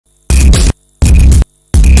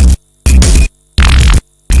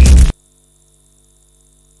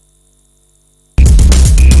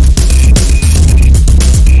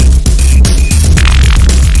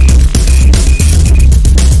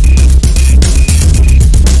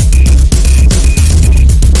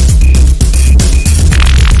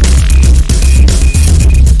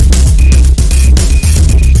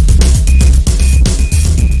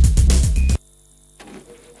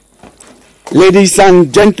Ladies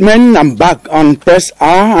and gentlemen, I'm back on Press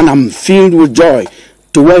R and I'm filled with joy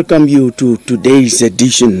to welcome you to today's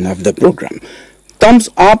edition of the program. Thumbs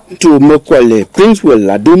up to Mokwele Prince Will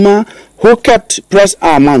Laduma, who kept Press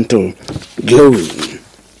R mantle glowing.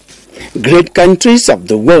 Great countries of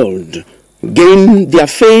the world gained their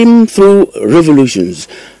fame through revolutions.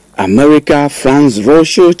 America, France,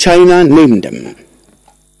 Russia, China, name them.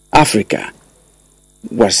 Africa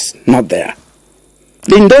was not there.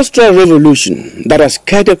 The Industrial Revolution that has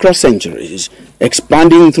cut across centuries,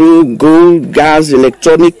 expanding through gold, gas,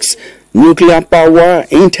 electronics, nuclear power,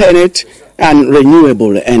 internet, and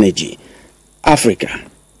renewable energy. Africa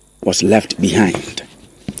was left behind.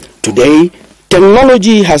 Today,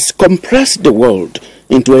 technology has compressed the world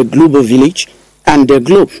into a global village, and the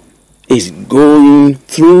globe is going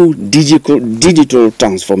through digital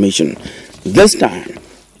transformation. This time,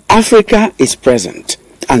 Africa is present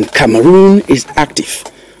and Cameroon is active.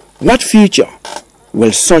 What future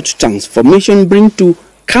will such transformation bring to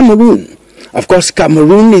Cameroon? Of course,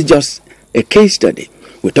 Cameroon is just a case study.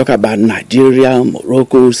 We talk about Nigeria,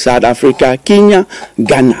 Morocco, South Africa, Kenya,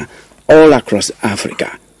 Ghana, all across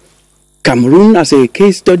Africa. Cameroon as a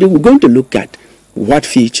case study, we're going to look at what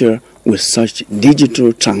future will such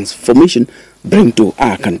digital transformation bring to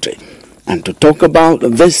our country. And to talk about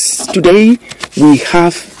this today, we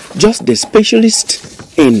have just the specialists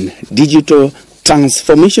in digital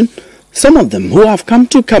transformation, some of them who have come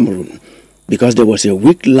to Cameroon because there was a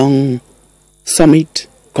week-long summit,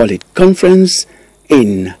 call it conference,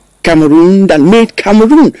 in Cameroon that made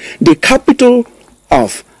Cameroon the capital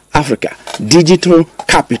of Africa, digital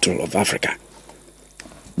capital of Africa.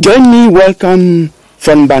 Join me, welcome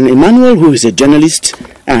Fonban Emmanuel, who is a journalist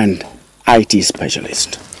and IT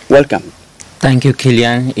specialist. Welcome. Thank you,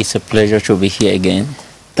 Killian. It's a pleasure to be here again.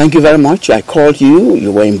 Thank you very much. I called you.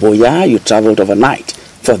 You were in Boya. You traveled overnight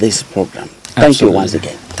for this program. Thank you once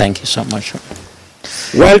again. Thank you so much.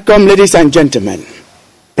 Welcome, ladies and gentlemen.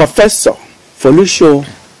 Professor Folusho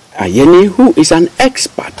Ayeni, who is an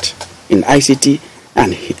expert in ICT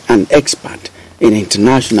and an expert in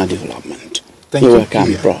international development. Thank you,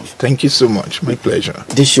 welcome, Prof. Thank you so much. My pleasure.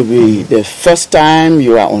 This should be the first time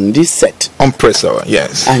you are on this set. On Press Hour,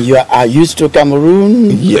 yes. And you are used to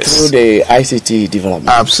Cameroon yes. through the ICT development.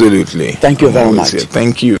 Absolutely. Thank you very much. Here.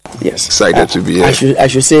 Thank you. Yes. Excited to be here. I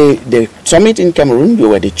should say the summit in Cameroon, you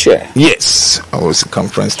were the chair. Yes, I was the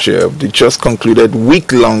conference chair of the just concluded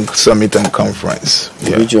week-long summit and conference.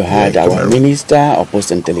 Which you had our Cameroon. Minister of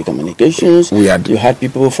Post and Telecommunications. You had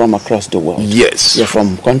people from across the world. Yes. You're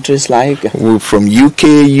from countries like? We're from UK,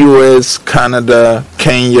 US, Canada,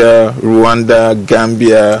 Kenya, Rwanda,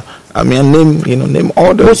 Gambia. I mean, name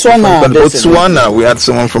all the Botswana. We had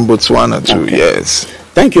someone from Botswana too. Okay. Yes.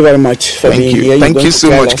 Thank you very much for being here. Thank you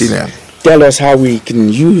so much, Killian. Tell us how we can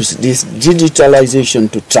use this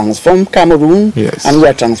digitalization to transform Cameroon. Yes. And we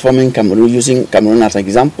are transforming Cameroon, using Cameroon as an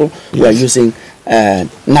example. Yes. We are using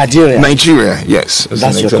Nigeria. Nigeria, yes.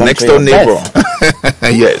 That's your next door neighbor.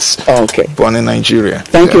 Yes. Okay. Born in Nigeria.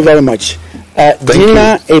 Thank you very much.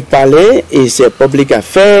 Dina Epale is a public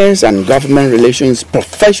affairs and government relations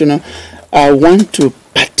professional. I want to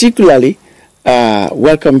particularly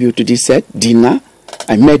welcome you to this set. Dina,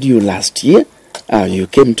 I met you last year. You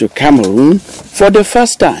came to Cameroon for the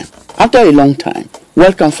first time, after a long time.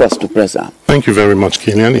 Welcome first to Press R. Thank you very much,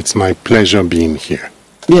 Killian. It's my pleasure being here.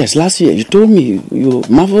 Yes, last year you told me, you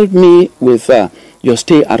marveled me with your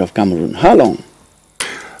stay out of Cameroon. How long?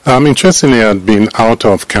 Interestingly, I'd been out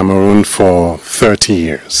of Cameroon for 30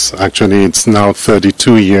 years. Actually, it's now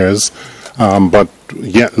 32 years. But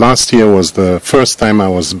yeah, last year was the first time I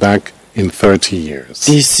was back in 30 years.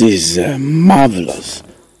 This is marvelous.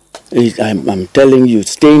 I'm telling you,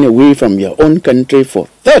 staying away from your own country for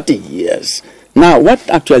 30 years. Now, what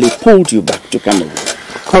actually pulled you back to Cameroon?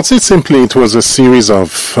 I'd say simply it was a series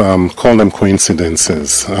of, call them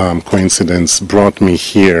coincidences. Coincidence brought me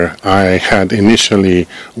here. I had initially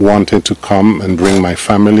wanted to come and bring my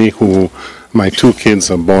family, my two kids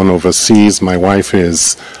are born overseas. My wife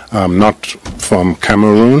is not from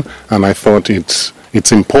Cameroon, and I thought it's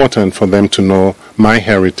important for them to know my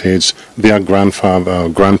heritage, their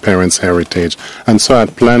grandparents' heritage. And so I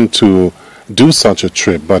planned to do such a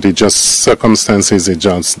trip, but circumstances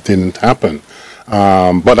didn't happen.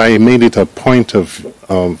 But I made it a point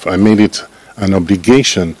I made it an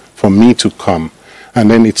obligation for me to come.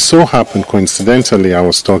 And then it so happened, coincidentally, I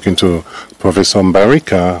was talking to Professor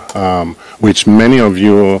Mbarika, which many of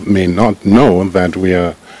you may not know, that we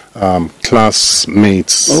are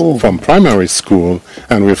classmates from primary school,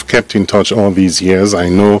 and we've kept in touch all these years. I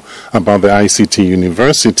know about the ICT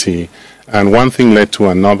University, and one thing led to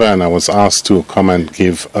another, and I was asked to come and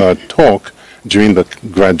give a talk during the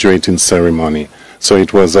graduating ceremony. So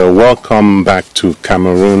it was a welcome back to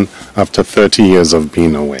Cameroon after 30 years of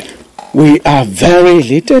being away. We are very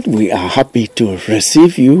elated. We are happy to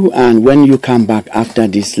receive you. And when you come back after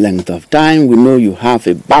this length of time, we know you have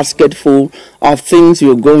a basket full of things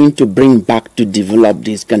you're going to bring back to develop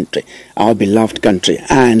this country, our beloved country.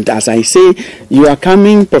 And as I say, you are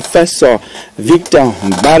coming, Professor Victor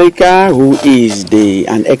Barika, who is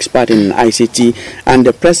an expert in ICT and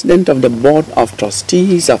the president of the Board of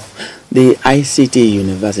Trustees of the ICT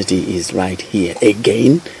University is right here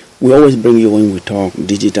again. We always bring you when we talk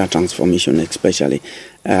digital transformation, especially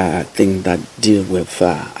things that deal with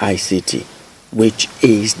ICT, which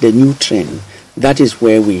is the new trend. That is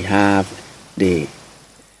where we have the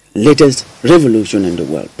latest revolution in the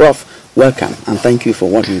world. Prof, welcome, and thank you for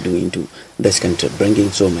what you're doing to this country,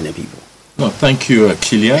 bringing so many people. No, thank you,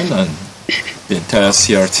 Kilian, and the entire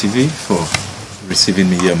CRTV for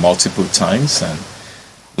receiving me here multiple times. And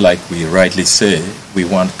like we rightly say, we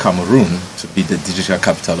want Cameroon to be the digital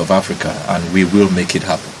capital of Africa, and we will make it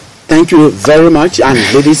happen. Thank you very much. And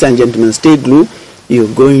ladies and gentlemen, stay glued. You're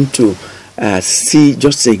going to see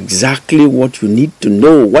just exactly what you need to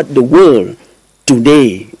know, what the world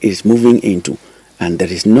today is moving into. And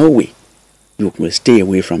there is no way you will stay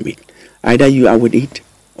away from it. Either you are with it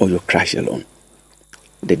or you crash alone.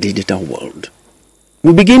 The digital world.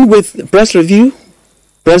 We begin with press review.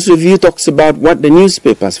 Press review talks about what the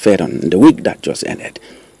newspapers fed on the week that just ended.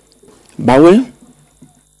 Bowell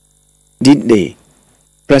did the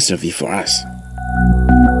press review for us.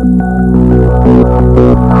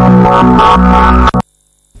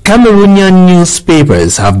 Cameroonian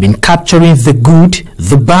newspapers have been capturing the good,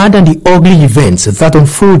 the bad and the ugly events that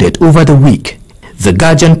unfolded over the week. The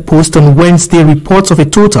Guardian Post on Wednesday reports of a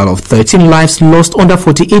total of 13 lives lost under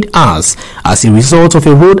 48 hours as a result of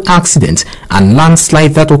a road accident and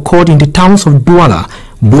landslide that occurred in the towns of Douala,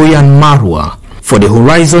 Boya and Marwa. For the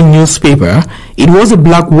Horizon newspaper, it was a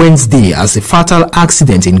Black Wednesday as a fatal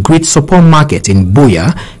accident in Great Support Market in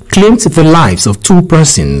Boya claimed the lives of 2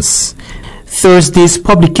 persons. Thursday's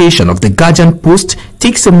publication of the Guardian Post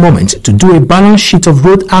takes a moment to do a balance sheet of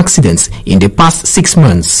road accidents in the past 6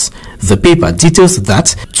 months. The paper details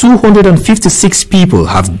that 256 people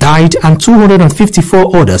have died and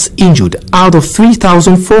 254 others injured out of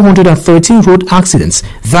 3,413 road accidents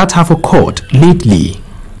that have occurred lately.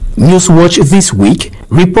 Newswatch this week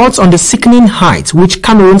reports on the sickening height which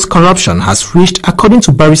Cameroon's corruption has reached according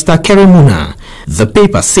to Barrister Keremuna. The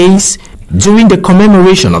paper says, during the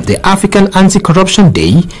commemoration of the African Anti-Corruption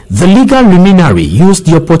Day, the legal luminary used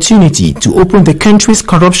the opportunity to open the country's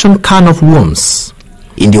corruption can of worms.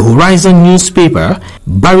 In the Horizon newspaper,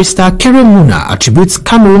 Barrister Keremuna attributes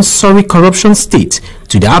Cameroon's sorry corruption state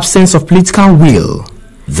to the absence of political will.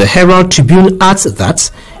 The Herald Tribune adds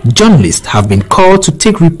that journalists have been called to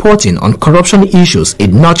take reporting on corruption issues a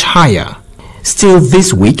notch higher. Still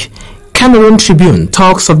this week, Cameroon Tribune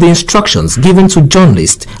talks of the instructions given to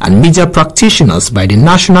journalists and media practitioners by the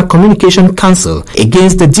National Communication Council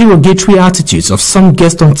against the derogatory attitudes of some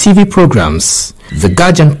guests on TV programs. The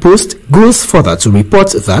Guardian Post goes further to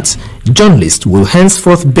report that journalists will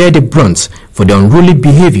henceforth bear the brunt for the unruly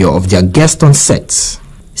behavior of their guests on set.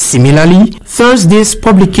 Similarly, Thursday's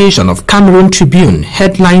publication of Cameroon Tribune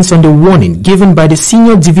headlines on the warning given by the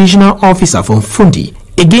senior divisional officer from Fundi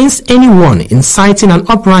against anyone inciting an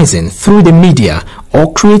uprising through the media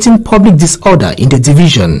or creating public disorder in the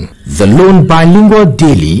division. The lone bilingual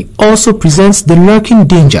daily also presents the lurking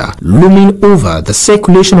danger looming over the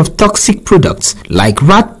circulation of toxic products like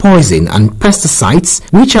rat poison and pesticides,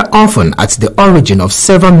 which are often at the origin of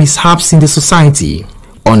several mishaps in the society.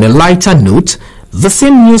 On a lighter note, the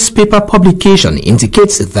same newspaper publication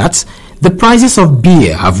indicates that the prices of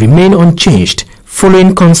beer have remained unchanged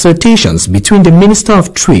following consultations between the Minister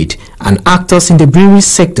of Trade and actors in the brewery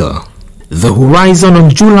sector. The Horizon on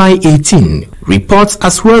July 18 reports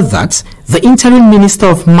as well that the interim Minister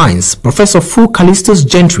of Mines, Professor Fu Callistus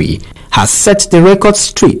Gentry, has set the record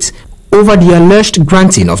straight over the alleged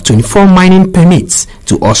granting of 24 mining permits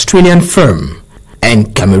to Australian firm.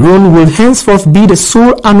 And Cameroon will henceforth be the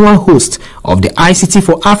sole annual host of the ICT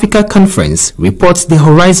for Africa conference, reports the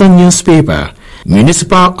Horizon newspaper.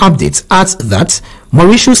 Municipal Updates adds that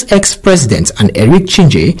Mauritius ex-president and Eric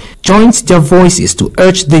Chinje joined their voices to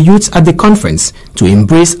urge the youth at the conference to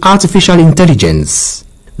embrace artificial intelligence.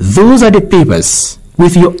 Those are the papers.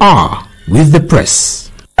 With you are with the press.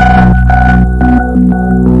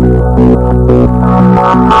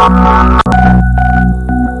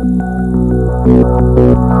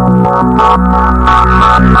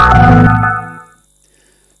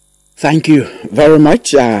 Thank you very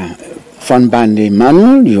much. Fonbande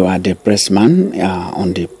Emmanuel, you are the pressman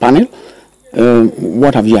on the panel.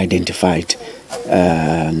 What have you identified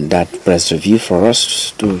that press review for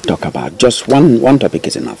us to talk about? Just one topic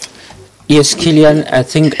is enough. Yes, Killian, I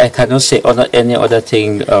think I cannot say any other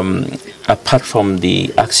thing apart from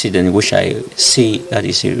the accident, which I see that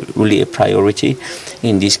is really a priority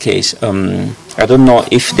in this case. I don't know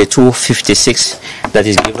if the 256 that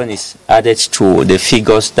is given is added to the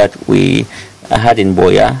figures that we had in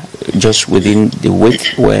Boya just within the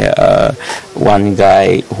week, where one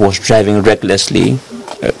guy who was driving recklessly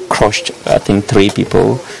crushed, I think, 3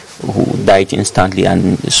 people who died instantly,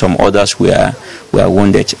 and some others were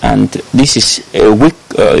wounded. And this is a week,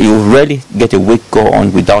 you rarely get a week go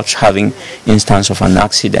on without having instance of an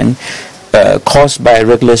accident caused by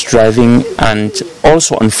reckless driving, and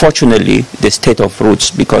also, unfortunately, the state of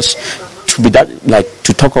roads, because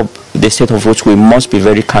to talk of the state of roads, we must be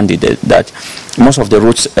very candid that most of the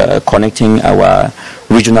roads connecting our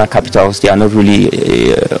regional capitals, they are not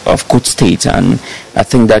really of good state, and I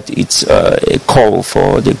think that it's a call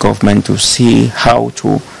for the government to see how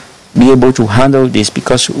to be able to handle this,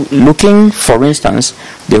 because looking, for instance,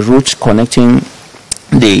 the routes connecting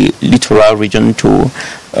the littoral region to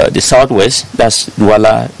the southwest, that's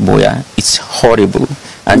Douala, Boya, it's horrible,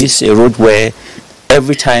 and it's a road where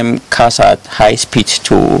every time cars are at high speed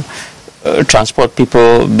to transport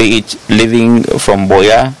people, be it living from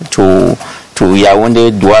Boya to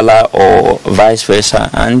Yaoundé, Douala, or vice versa,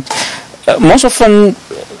 and most often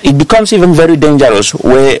it becomes even very dangerous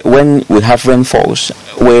when we have rainfalls,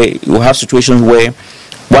 where you have situations where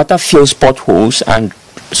water fills potholes, and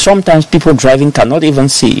sometimes people driving cannot even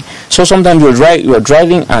see. So sometimes you're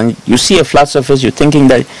driving and you see a flat surface, you're thinking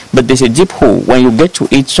that, but there's a deep hole. When you get to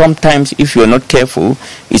it, sometimes if you're not careful,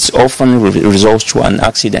 it's often results to an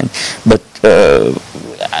accident. But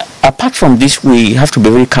apart from this, we have to be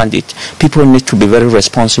very candid. People need to be very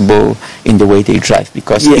responsible in the way they drive,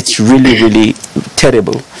 because it's really, really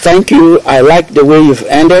terrible. Thank you. I like the way you've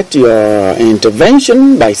ended your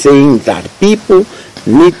intervention by saying that people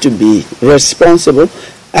need to be responsible,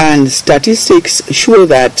 and statistics show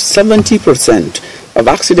that 70% of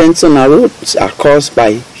accidents on our roads are caused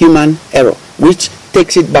by human error, which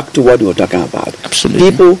takes it back to what we were talking about. Absolutely.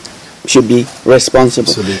 People should be responsible.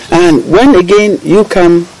 Absolutely. And when again you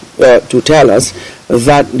come to tell us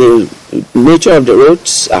that the nature of the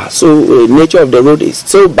roads nature of the road is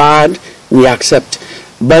so bad, we accept.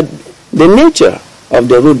 But the nature of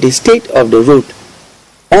the road, the state of the road,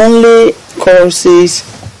 only causes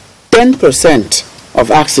 10% of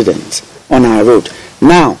accidents on our road.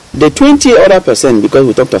 Now, the 20 other percent, because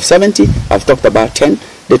we talked of 70, I've talked about 10,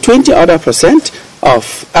 the 20 other percent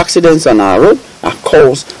of accidents on our road are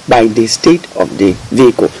caused by the state of the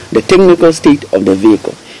vehicle, the technical state of the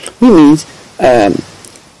vehicle. Which means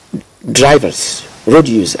drivers, road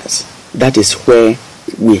users, that is where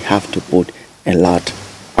we have to put a lot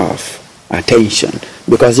of attention.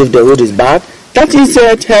 Because if the road is bad, that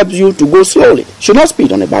instead helps you to go slowly. Should not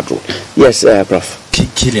speed on a bad road. Yes, Prof.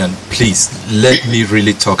 Killian, please, let me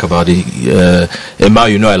really talk about it. Emma,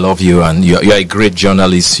 you know I love you, and you're a great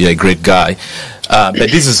journalist, you're a great guy. But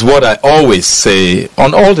this is what I always say.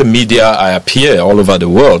 On all the media I appear all over the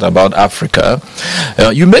world about Africa,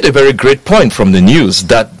 you made a very great point from the news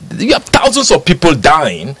that you have thousands of people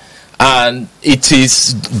dying, and it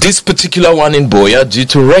is this particular one in Boya due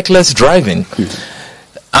to reckless driving.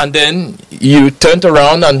 And then you turned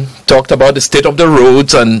around and talked about the state of the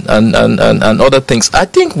roads and other things. I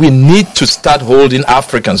think we need to start holding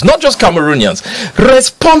Africans, not just Cameroonians,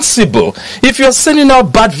 responsible. If you're sending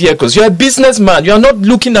out bad vehicles, you're a businessman, you're not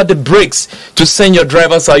looking at the brakes to send your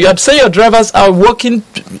drivers out. You're saying your drivers are working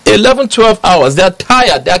 11, 12 hours. They're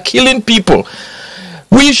tired. They're killing people.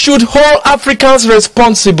 We should hold Africans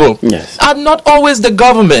responsible. Yes. And not always the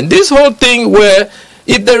government. This whole thing where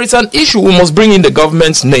if there is an issue, we must bring in the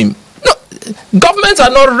government's name. No, governments are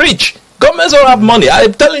not rich. Governments don't have money.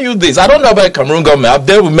 I'm telling you this. I don't know about the Cameroon government. I've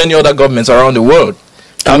dealt with many other governments around the world.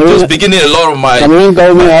 I'm just beginning a lot of my... Cameroon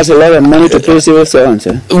government has a lot of money to pay civil servants.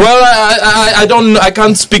 Well, I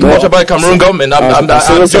can't speak much about Cameroon government. I'm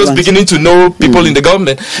just beginning to know people in the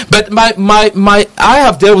government. But I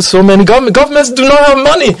have dealt with so many governments. Governments do not have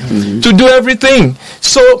money to do everything.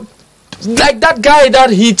 So, like that guy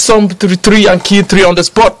that hit some tree and killed 3 on the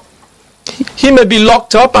spot, he may be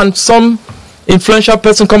locked up and some influential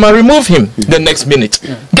person come and remove him the next minute.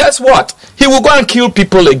 Guess what? He will go and kill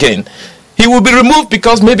people again. He will be removed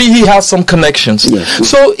because maybe he has some connections. Yes,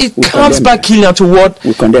 so it comes back, Killian, to what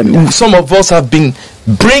some of us have been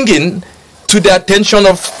bringing to the attention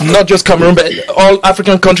of not just Cameroon, but all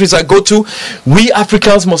African countries I go to. We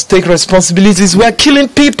Africans must take responsibilities. We are killing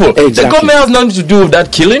people. Exactly. The government has nothing to do with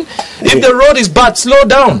that killing. If the road is bad, slow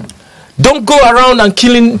down. Don't go around and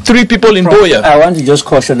killing 3 people in Boya. I want to just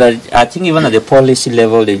caution that I think even at the policy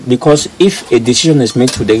level, because if a decision is made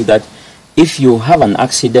today that if you have an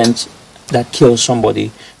accident that kills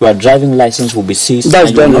somebody, your driving license will be seized.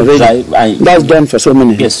 That's done already. That's done for so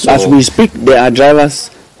many. Yes, as we speak, there are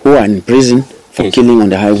drivers who are in prison for killing on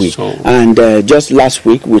the highway. And just last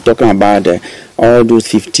week, we're talking about all those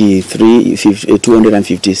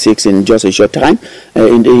 256 in just a short time.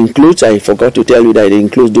 It includes, I forgot to tell you that it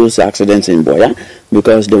includes those accidents in Boya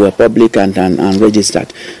because they were public and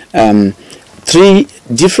registered. 3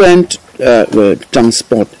 different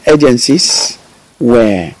transport agencies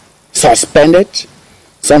were suspended,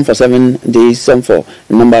 some for 7 days, some for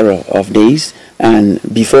a number of days, and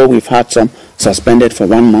before we've had some suspended for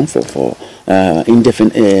 1 month for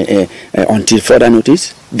indefinite until further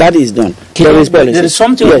notice. That is done. There is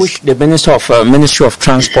something which the Ministry of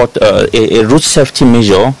Transport, a road safety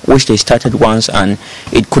measure, which they started once and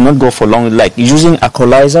it could not go for long, like using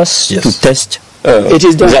alcoholizers to test it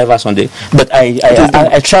is drivers on the. But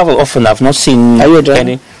I travel often. I've not seen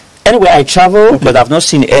any. Anyway, I travel, but I've not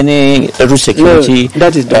seen any road security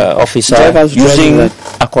officer using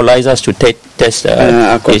alcoholizers to test.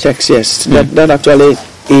 Alcotex, yes. That actually,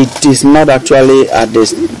 it is not actually at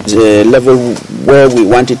the level where we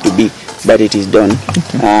want it to be, but it is done.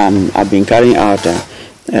 I've been carrying out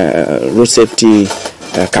road safety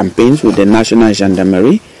campaigns with the National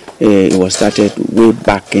Gendarmerie. It was started way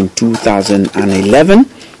back in 2011.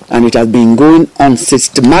 And it has been going on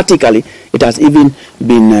systematically. It has even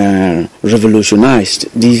been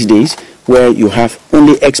revolutionized these days, where you have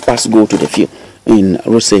only experts go to the field in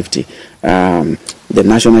road safety. The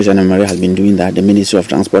National Gendarmerie has been doing that. The Ministry of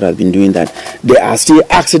Transport has been doing that. There are still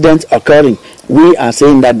accidents occurring. We are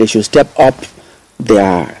saying that they should step up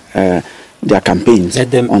their campaigns.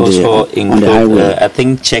 Let them on also the highway. I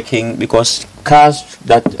think checking, because cars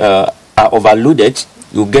that are overloaded,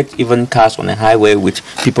 you get even cars on the highway with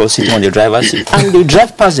people sitting on the driver's seat, and they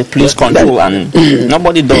drive past the police control and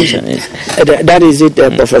nobody does anything. That is it,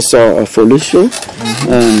 Professor Folusho.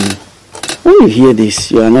 When you hear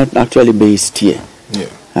this, you are not actually based here.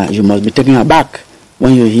 You must be taken aback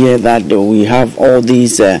when you hear that we have all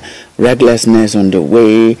these recklessness on the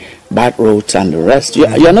way, bad roads and the rest. You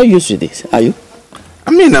are not used to this, are you?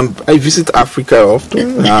 I mean, I visit Africa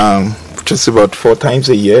often. Just about 4 times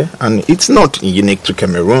a year, and it's not unique to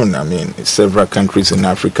Cameroon. I mean, several countries in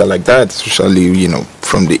Africa like that, especially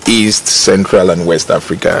from the East, Central, and West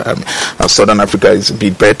Africa. Southern Africa is a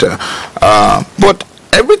bit better, but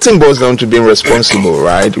everything boils down to being responsible,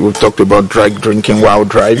 right? We've talked about drinking while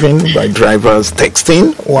driving, by drivers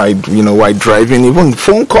texting, while driving, even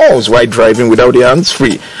phone calls while driving without the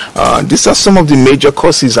hands-free. These are some of the major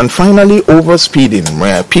causes. And finally, overspeeding,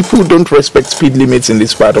 where people don't respect speed limits in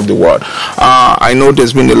this part of the world. I know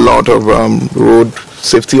there's been a lot of road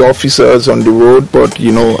safety officers on the road, but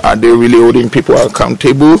are they really holding people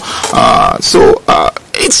accountable?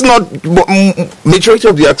 It's not. Majority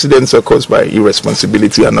of the accidents are caused by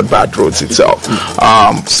irresponsibility and not bad roads itself.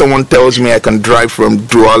 Someone tells me I can drive from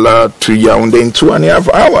Douala to Yaoundé in 2.5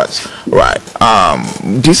 hours. Right.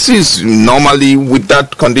 This is normally, with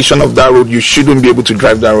that condition of that road, you shouldn't be able to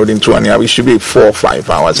drive that road in 2.5 hours. It should be 4 or 5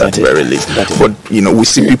 hours at the very least. But we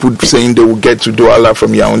see people saying they will get to Douala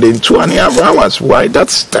from Yaoundé in 2.5 hours. Why?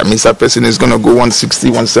 That means that person is going to go 160,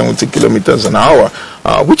 170 kilometers an hour,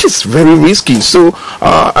 which is very risky. So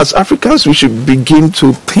as Africans, we should begin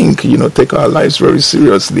to think, take our lives very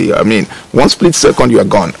seriously. I mean, 1 split second, you are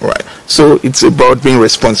gone, right? So it's about being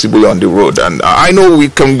responsible on the road. And I know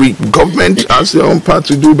government has their own part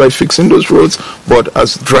to do by fixing those roads, but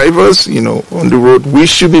as drivers, on the road, we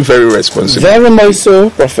should be very responsible. Very much so,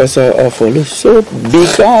 Professor Ofolu. So,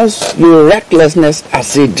 because your recklessness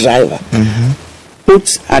as a driver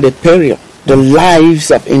puts at a peril the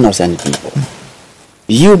lives of innocent people.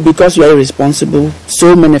 You, because you are irresponsible,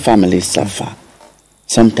 so many families suffer,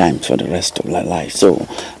 sometimes for the rest of their life. So,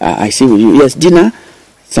 I see with you. Yes, Dina,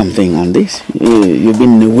 something on this. You've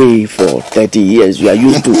been away for 30 years. You are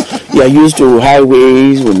used to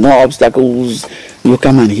highways with no obstacles. You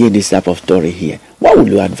come and hear this type of story here. What would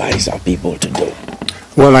you advise our people to do?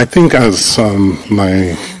 Well, I think as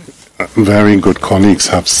my very good colleagues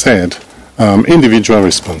have said, individual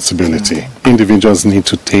responsibility. Individuals need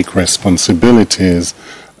to take responsibilities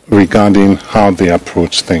regarding how they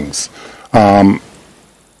approach things.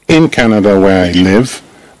 In Canada, where I live,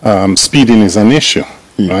 speeding is an issue,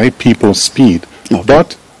 right? People speed. Okay.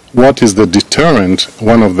 But what is the deterrent?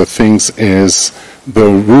 One of the things is the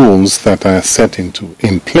rules that are set in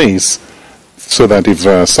place, so that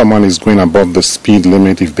if someone is going above the speed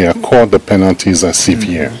limit, if they are caught, the penalties are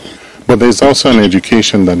severe. But there's also an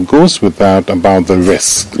education that goes with that about the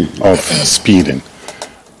risk of speeding.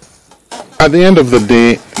 At the end of the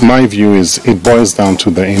day, my view is it boils down to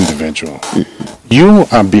the individual. You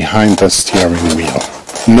are behind the steering wheel.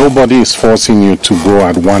 Nobody is forcing you to go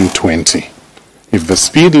at 120. If the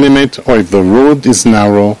speed limit or if the road is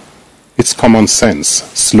narrow, it's common sense.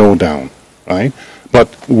 Slow down, right?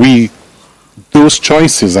 But those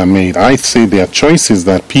choices are made. I say they are choices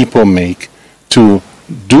that people make to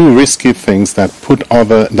do risky things that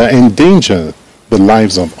that endanger the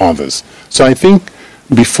lives of others. So I think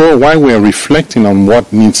while we are reflecting on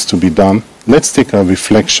what needs to be done, let's take a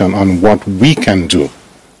reflection on what we can do.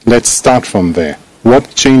 Let's start from there.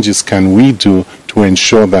 What changes can we do to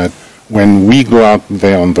ensure that when we go out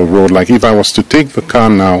there on the road, like if I was to take the car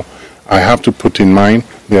now, I have to put in mind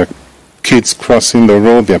there are kids crossing the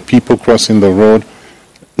road, there are people crossing the road.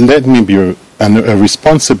 Let me be a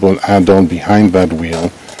responsible adult behind that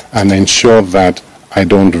wheel and ensure that I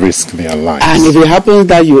don't risk their lives. And if it happens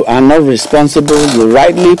that you are not responsible, you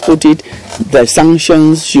rightly put it, the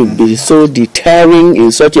sanctions should be so deterring in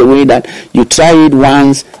such a way that you try it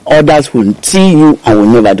once, others will see you and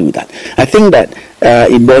will never do that. I think that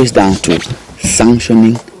it boils down to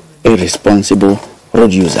sanctioning irresponsible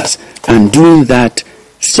road users and doing that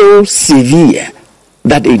so severe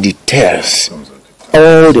that it deters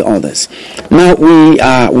all the others. Now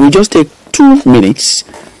we just take 2 minutes,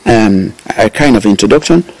 a kind of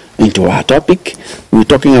introduction into our topic. We're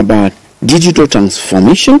talking about digital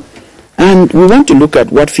transformation, and we want to look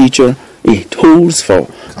at what future it holds for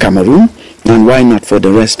Cameroon, and why not for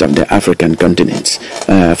the rest of the African continents.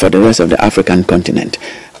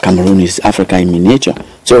 Cameroon is Africa in miniature,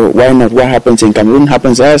 so why not? What happens in Cameroon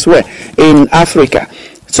happens elsewhere in Africa.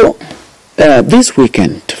 So this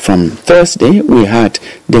weekend, from Thursday, we had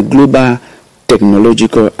the global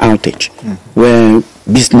technological outage, where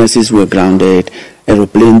businesses were grounded,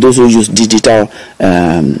 those who use digital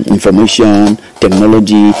information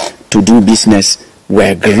technology to do business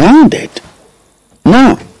were grounded.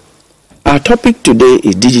 Now, our topic today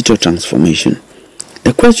is digital transformation.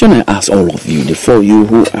 The question I ask all of you, the 4 of you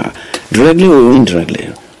who are directly or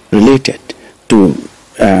indirectly related to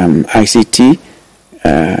ICT,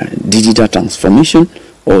 digital transformation,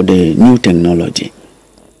 or the new technology.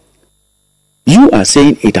 You are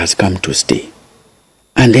saying it has come to stay.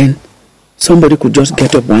 And then somebody could just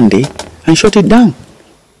get up one day and shut it down.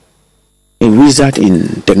 A wizard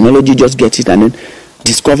in technology just gets it and then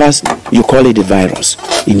discovers, you call it a virus,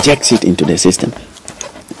 injects it into the system.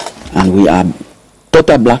 And we are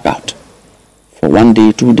total blackout for 1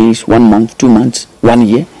 day, 2 days, 1 month, 2 months, 1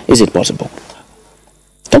 year. Is it possible?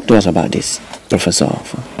 Talk to us about this, Professor.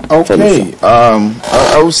 Okay.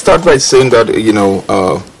 I will start by saying that,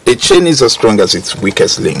 a chain is as strong as its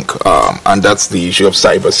weakest link, and that's the issue of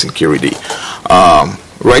cybersecurity.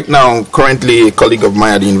 Right now, currently, a colleague of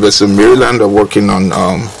mine at the University of Maryland are working on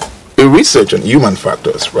a research on human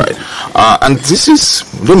factors, right? And this is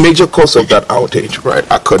the major cause of that outage, right?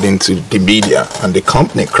 According to the media and the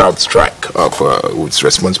company CrowdStrike, who's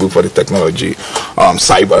responsible for the technology,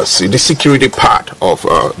 the security part of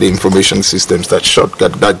the information systems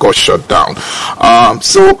that got shut down.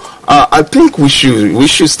 I think we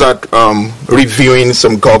should start reviewing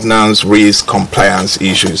some governance, risk, compliance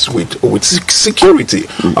issues with security.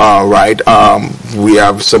 Right? We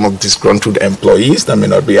have some of disgruntled employees that may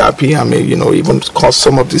not be happy and may even cause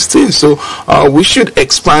some of these things. So we should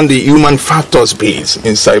expand the human factors base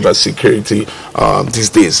in cybersecurity these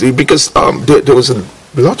days, because there was a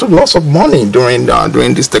lot of loss of money during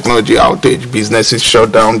this technology outage. Businesses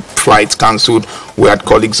shut down, flights cancelled. We had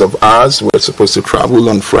colleagues of ours who were supposed to travel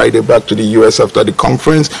on Friday back to the US after the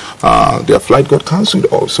conference. Their flight got cancelled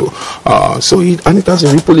also. And it has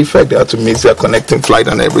a ripple effect. They had to miss their connecting flight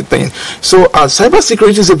and everything. So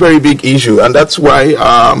cybersecurity is a very big issue, and that's why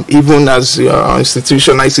even as our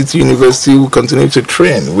institution, ICT University, will continue to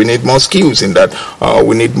train. We need more skills in that.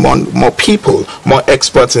 We need more people, more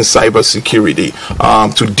experts in cybersecurity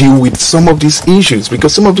to deal with some of these issues,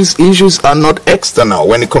 because some of these issues are not external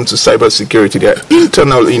when it comes to cybersecurity. They're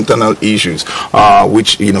internal issues,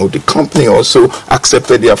 which, you know, the company also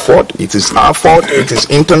accepted their fault. It is our fault. It is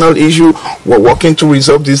internal issue. We're working to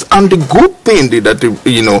resolve this. And the good thing that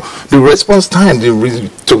the response time,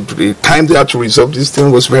 the time they had to resolve this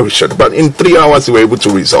thing was very short. But in 3 hours, they were able to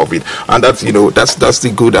resolve it. And that's, you know, that's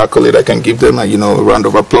the good accolade I can give them. A round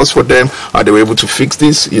of applause for them. They were able to fix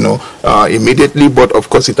this, immediately. But of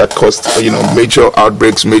course, it had caused, major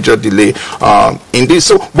outbreaks, major delay in this.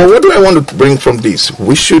 So, but what do I want to bring from this?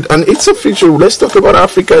 We should, and it's a feature. Let's talk about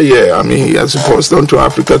Africa. Yeah, I mean, as opposed to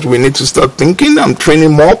Africa, we need to start thinking. I'm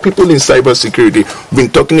training more people in cybersecurity. Been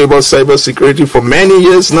talking about cybersecurity for many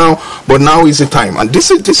years now, but now is the time. And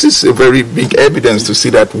this is a very big evidence to see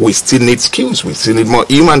that we still need skills. We still need more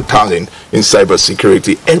human talent in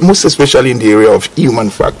cybersecurity, and most especially in the area of human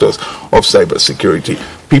factors of cybersecurity.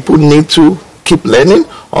 People need to keep learning.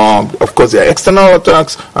 Of course, there are external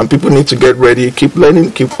attacks, and people need to get ready, keep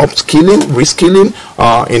learning, keep upskilling, reskilling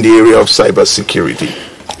in the area of cybersecurity.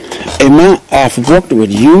 Emma, I've worked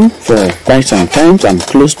with you for quite some time. I'm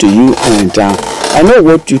close to you, and I know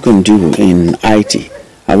what you can do in IT.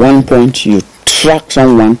 At one point, you tracked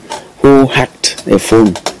someone who hacked a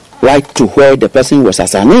phone right to where the person was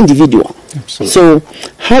as an individual. Absolutely. So,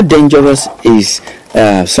 how dangerous is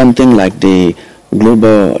something like the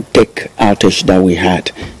global tech outage that we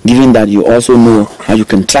had, given that you also know how you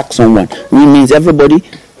can track someone? Which means everybody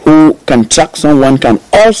who can track someone can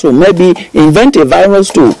also maybe invent a virus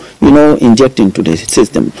to, inject into the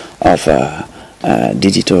system of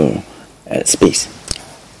digital space.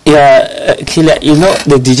 Yeah, Killer,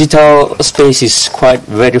 the digital space is quite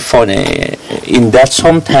very funny in that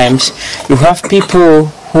sometimes you have people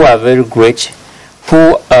who are very great,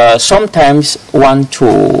 who sometimes want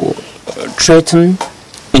to threaten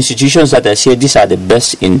institutions that they say these are the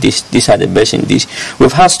best in this, these are the best in this.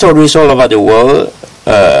 We've had stories all over the world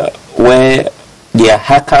where there are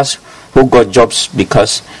hackers who got jobs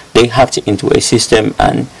because they hacked into a system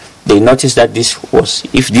and they noticed that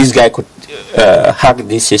if this guy could hack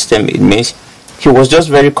this system, it means he was just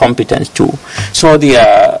very competent too. So there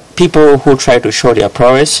are people who try to show their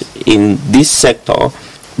prowess in this sector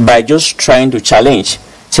by just trying to challenge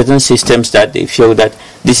certain systems that they feel that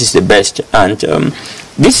this is the best. And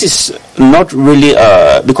this is not really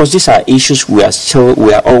because these are issues we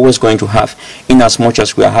are always going to have, in as much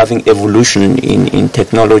as we are having evolution in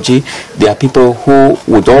technology. There are people who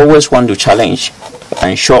would always want to challenge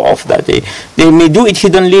and show off that they may do it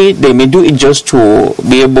hiddenly, they may do it just to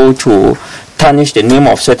be able to tarnish the name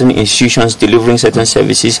of certain institutions delivering certain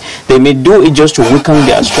services. They may do it just to weaken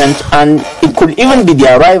their strength, and it could even be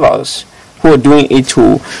their rivals who are doing it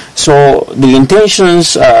too. So the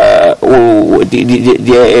intentions, there are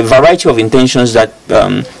a variety of intentions that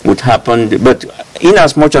would happen, but in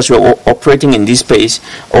as much as you're operating in this space,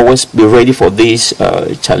 always be ready for these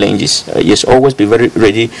challenges. Yes, always be very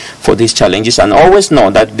ready for these challenges, and always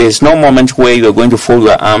know that there's no moment where you're going to fold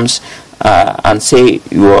your arms and say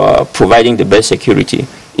you are providing the best security.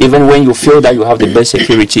 Even when you feel that you have the best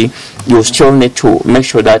security, you still need to make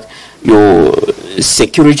sure that your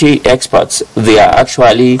security experts, they are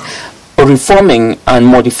actually reforming and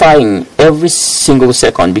modifying every single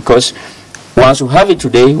second, because once we have it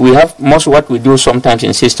today, we have most of what we do sometimes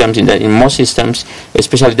in systems, in most systems,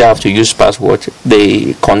 especially they have to use password,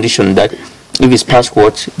 they condition that if it's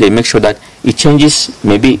password, they make sure that it changes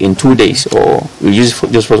maybe in 2 days, or you use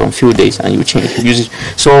it just for some few days and you use it.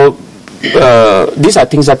 So these are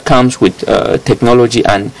things that comes with technology,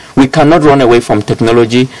 and we cannot run away from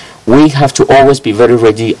technology. We have to always be very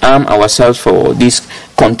ready, arm ourselves for these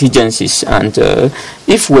contingencies, and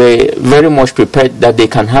if we're very much prepared that they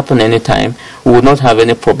can happen anytime, we will not have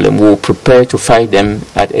any problem. We will prepare to fight them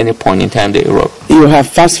at any point in time they erupt. You have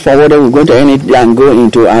fast forwarded. We're going to end it and go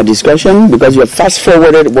into our discussion, because you have fast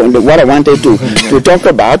forwarded what I wanted to talk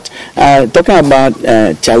about. Talking about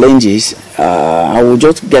challenges, I will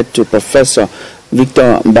just get to Professor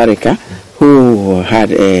Victor Barika, who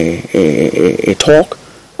had a talk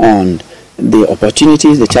on the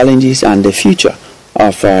opportunities, the challenges, and the future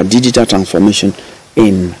of digital transformation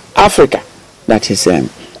in Africa. That is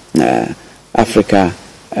Africa.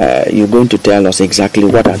 You're going to tell us exactly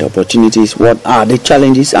what are the opportunities, what are the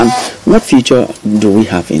challenges, and what future do we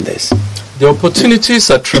have in this? The opportunities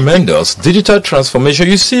are tremendous. Digital transformation,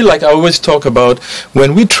 you see, like I always talk about,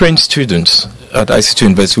 when we train students at ICT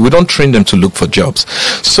University, we don't train them to look for jobs.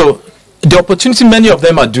 So the opportunity many of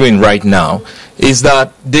them are doing right now is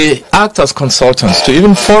that they act as consultants to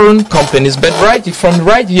even foreign companies, but from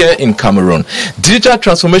right here in Cameroon. Digital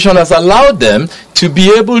transformation has allowed them to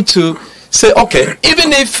be able to say, okay,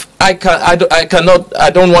 even if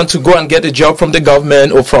I don't want to go and get a job from the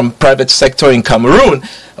government or from private sector in Cameroon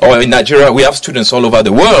or in Nigeria. We have students all over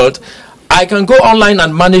the world. I can go online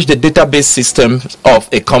and manage the database system of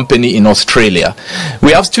a company in Australia.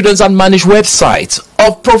 We have students that manage websites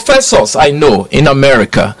of professors I know in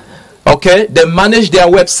America. Okay, they manage their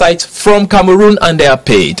websites from Cameroon and they are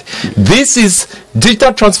paid. This is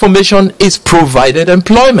digital transformation is provided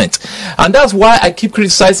employment. And that's why I keep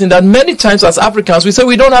criticizing that many times as Africans, we say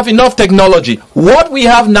we don't have enough technology. What we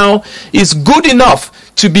have now is good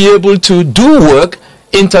enough to be able to do work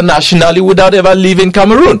internationally without ever leaving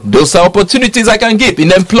Cameroon. Those are opportunities I can give.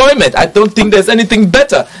 In employment, I don't think there's anything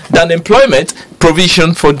better than employment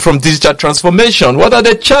provision from digital transformation. What are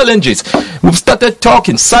the challenges? We've started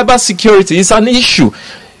talking. Cybersecurity is an issue.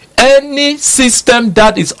 Any system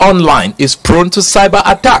that is online is prone to cyber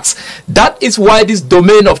attacks. That is why this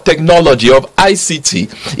domain of technology, of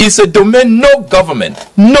ICT, is a domain no government,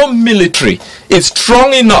 no military is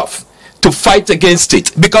strong enough to fight against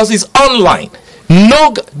it because it's online.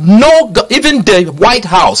 Even the White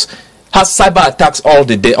House has cyber attacks all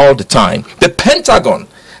the time. The Pentagon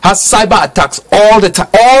has cyber attacks all the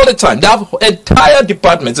time. They have entire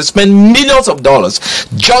departments. They spend millions of dollars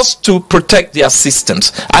just to protect their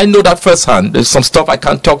systems. I know that firsthand. There's some stuff I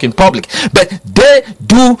can't talk in public, but they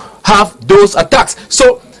do have those attacks.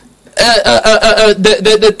 So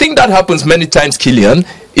the thing that happens many times, Killian,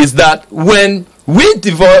 is that when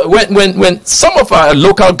some of our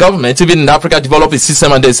local governments, even in Africa, develop a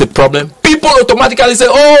system and there's a problem, people automatically say,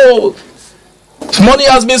 oh, money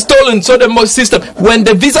has been stolen, so the system. When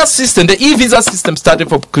the visa system, the e-visa system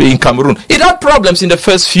started in Cameroon, it had problems in the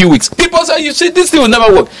first few weeks. People say, you see, this thing will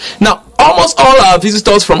never work. Now, almost all our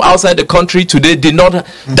visitors from outside the country today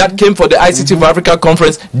that came for the ICT for Africa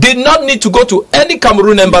conference, did not need to go to any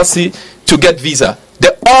Cameroon embassy to get visa. They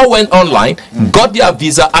all went online, got their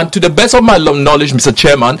visa, and to the best of my knowledge, Mr.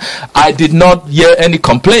 Chairman, I did not hear any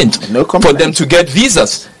complaint for them to get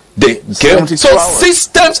visas. So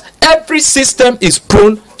systems, every system is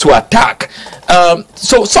prone to attack.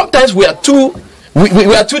 So sometimes we are too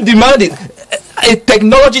demanding. A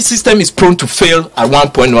technology system is prone to fail at one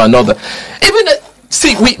point or another. Even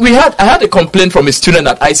I had a complaint from a student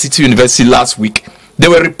at ICT University last week. They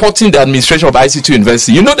were reporting the administration of ICT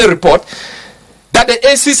University. You know the report? That the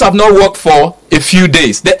ACs have not worked for a few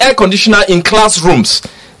days. The air conditioner in classrooms.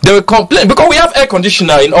 They were complaining because we have air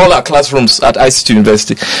conditioner in all our classrooms at ICT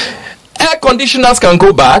University. Air conditioners can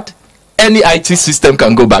go bad. Any IT system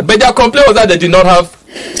can go bad. But their complaint was that they did not have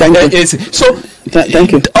AC. So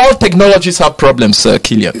thank you. All technologies have problems,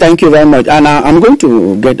 Killian. Thank you very much. And I'm going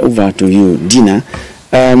to get over to you, Dina.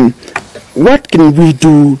 What can we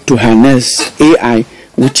do to harness AI,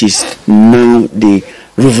 which is now the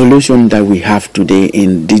revolution that we have today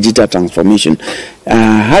in digital transformation?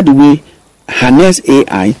 How do we harness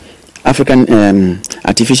AI, African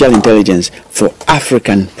artificial intelligence, for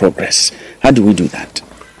African progress? How do we do that?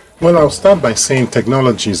 Well, I'll start by saying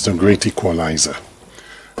technology is the great equalizer.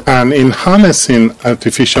 And in harnessing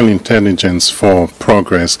artificial intelligence for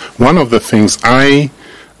progress, one of the things the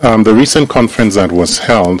recent conference that was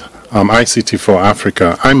held, ICT for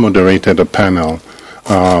Africa, I moderated a panel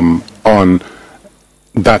on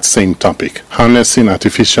that same topic, harnessing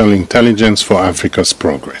artificial intelligence for Africa's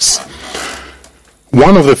progress.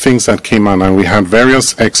 One of the things that came on, and we had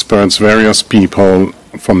various experts, various people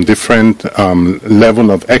from different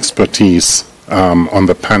level of expertise on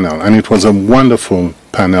the panel, and it was a wonderful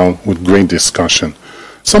panel with great discussion.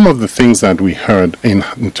 Some of the things that we heard in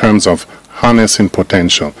terms of harnessing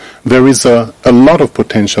potential, there is a lot of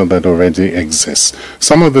potential that already exists.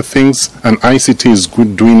 Some of the things, and ICT is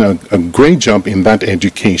doing a great job in that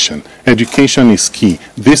education. Education is key.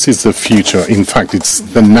 This is the future. In fact, it's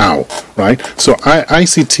the now, right? So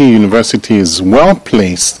ICT University is well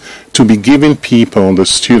placed to be giving people, the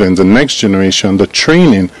students, the next generation, the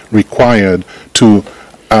training required to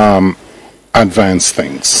advance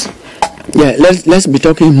things. Yeah, let's be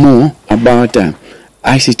talking more about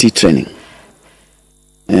ICT training.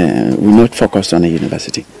 We're not focused on a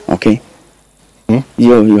university, okay?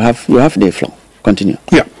 You have the floor. Continue.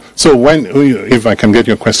 Yeah. So if I can get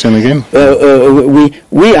your question again,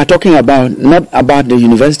 we are talking about not about the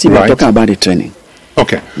university, we're talking about the training.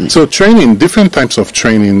 Okay. So training, different types of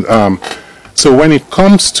training. So when it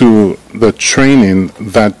comes to the training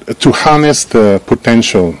that to harness the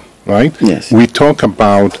potential, right? Yes. We talk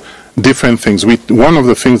about different things. One of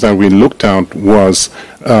the things that we looked at was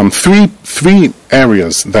three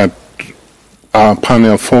areas that our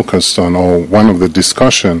panel focused on, or one of the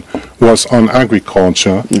discussion was on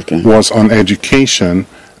agriculture, was on education,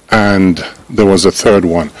 and there was a third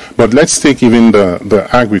one. But let's take even the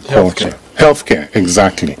agriculture. Healthcare,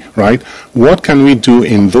 exactly, right? What can we do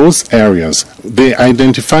in those areas? They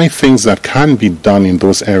identify things that can be done in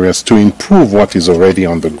those areas to improve what is already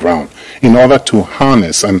on the ground in order to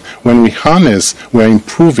harness. And when we harness, we're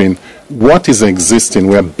improving what is existing.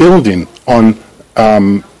 We're building on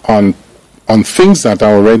things that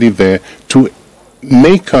are already there to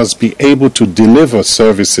make us be able to deliver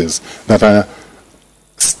services that are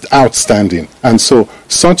outstanding. And so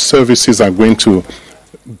such services are going to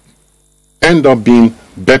end up being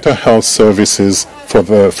better health services for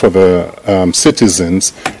the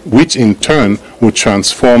citizens, which in turn will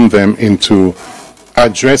transform them into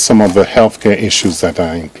address some of the healthcare issues that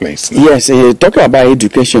are in place now. Yes, talking about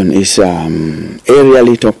education is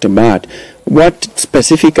aerially talked about. What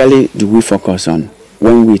specifically do we focus on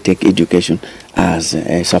when we take education as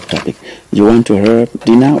a subtopic? You want to hear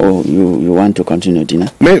Dina, or you want to continue,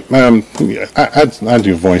 Dina? Add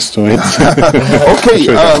your voice to it. Okay.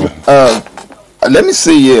 Let me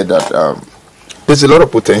say here that there's a lot of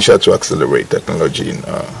potential to accelerate technology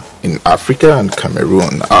in Africa and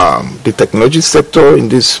Cameroon. The technology sector in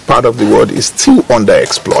this part of the world is still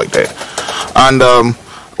underexploited. And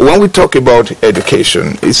when we talk about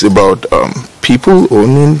education, it's about people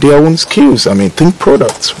owning their own skills. I mean, think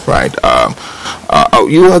products, right?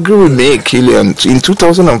 You agree with me, Killian. In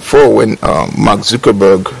 2004, when Mark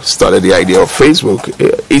Zuckerberg started the idea of Facebook,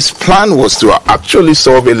 his plan was to actually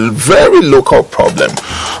solve a very local problem,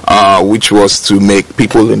 which was to make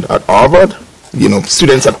people at Harvard,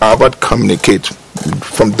 students at Harvard communicate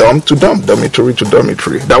from dorm to dorm, dormitory to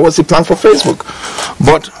dormitory. That was the plan for Facebook.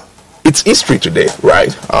 But it's history today,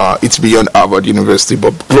 right? It's beyond Harvard University,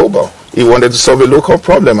 but global. He wanted to solve a local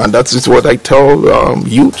problem, and that is what I tell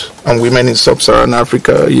youth and women in sub-Saharan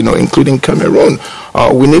Africa, including Cameroon.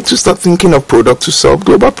 We need to start thinking of products to solve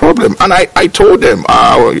global problems. And I told them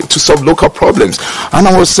to solve local problems. And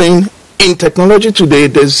I was saying, in technology today,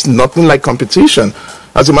 there's nothing like competition.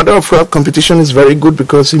 As a matter of fact, competition is very good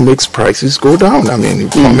because it makes prices go down. I mean,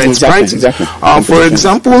 it foments prices. Exactly. For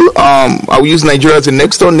example, I'll use Nigeria as a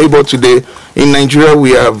next door neighbor today. In Nigeria,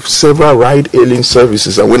 we have several ride-hailing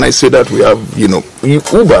services. And when I say that, we have,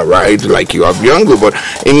 Uber, right? Like you have Yango. But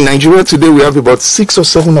in Nigeria today, we have about 6 or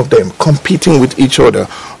 7 of them competing with each other.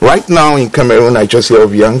 Right now in Cameroon, I just hear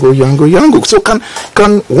of Yango. So can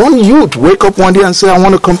one youth wake up one day and say, I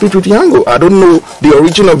want to compete with Yango? I don't know the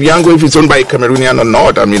origin of Yango, if it's owned by a Cameroonian or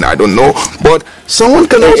not. I mean, I don't know. But someone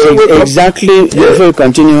can also wake up. Exactly. Before you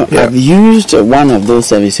continue, I've used one of those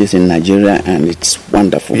services in Nigeria, and it's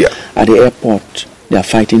wonderful. Yeah. At the airport, they are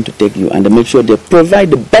fighting to take you, and they make sure they provide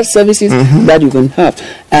the best services that you can have,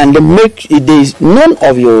 and they make there is none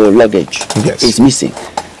of your luggage is missing,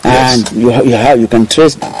 and you can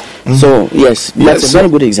trace them. So that's a very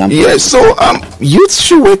good example. Yes, so youth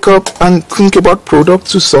should wake up and think about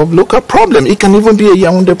products to solve local problem. It can even be a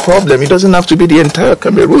Yaoundé problem. It doesn't have to be the entire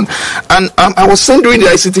Cameroon. And I was saying during the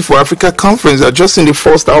ICT for Africa conference that just in the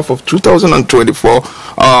first half of 2024,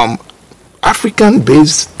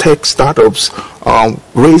 African-based tech startups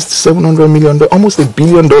raised $700 million, almost $1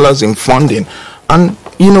 billion in funding. And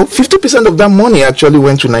 50% of that money actually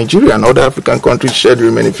went to Nigeria, and other African countries shared the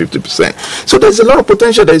remaining 50%. So there's a lot of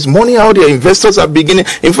potential. There is money out there. Investors are beginning.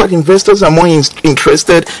 In fact, investors are more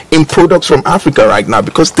interested in products from Africa right now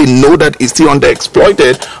because they know that it's still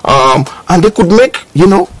underexploited, and they could make,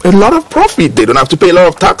 a lot of profit. They don't have to pay a lot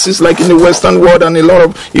of taxes like in the Western world, and a lot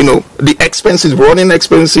of, the expenses, running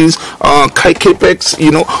expenses, capex,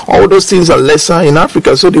 all those things are lesser in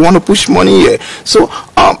Africa. So they want to push money here. So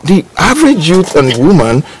the average youth and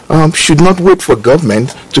woman should not wait for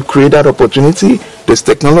government to create that opportunity. There's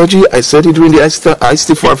technology. I said it during the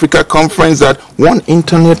ICT for Africa conference that one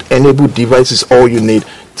internet-enabled device is all you need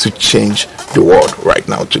to change the world right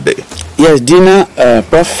now today. Yes, Dina,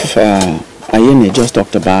 Prof. Ayene just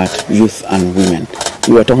talked about youth and women.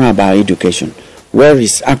 You were talking about education. Where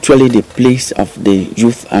is actually the place of the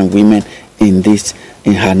youth and women in this,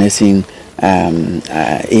 in harnessing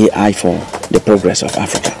AI for the progress of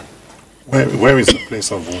Africa? Where is the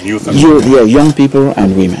place of youth and women? Yeah, young people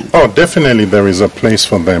and women. Oh, definitely there is a place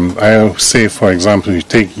for them. I'll say, for example, you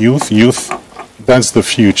take youth, that's the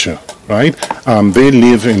future, right? They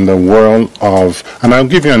live in the world of, and I'll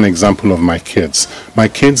give you an example of my kids. My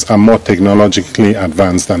kids are more technologically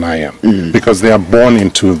advanced than I am because they are born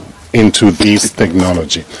into this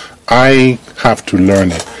technology. I have to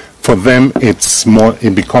learn it. For them, it's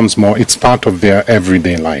part of their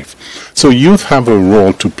everyday life. So youth have a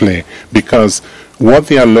role to play because what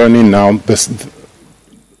they are learning now,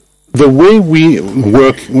 the way we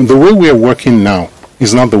are working now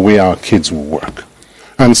is not the way our kids will work.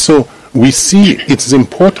 And so we see it's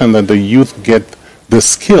important that the youth get the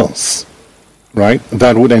skills, right,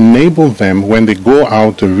 that would enable them when they go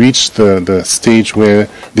out to reach the stage where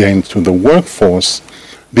they're into the workforce,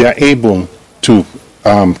 they are able to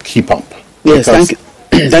keep up. Yes, thank you.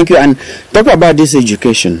 Thank you. And talk about this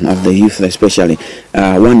education of the youth, especially.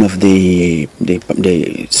 One of the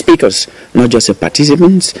speakers, not just the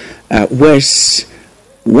participants, was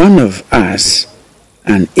one of us,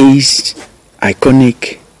 an aged,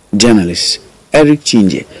 iconic journalist, Eric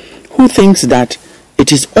Chinje, who thinks that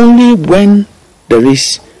it is only when there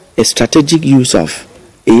is a strategic use of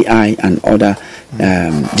AI and other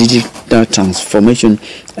digital transformation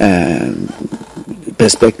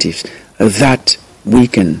perspectives that we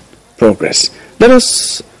can progress. Let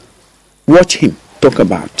us watch him talk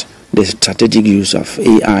about the strategic use of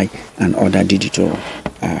AI and other digital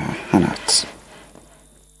handouts.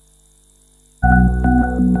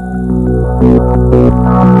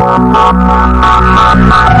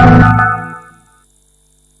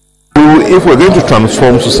 If we're going to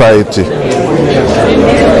transform society, we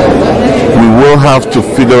will have to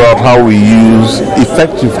figure out how we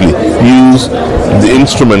effectively use the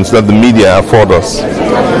instruments that the media afford us.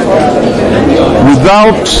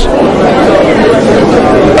 Without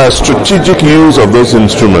a strategic use of those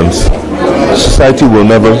instruments, society will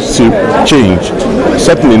never see change,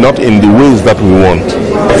 certainly not in the ways that we want.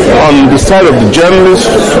 On the side of the journalists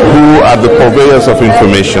who are the purveyors of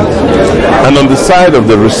information, and on the side of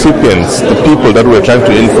the recipients, the people that we're trying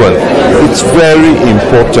to influence, it's very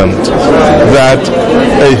important that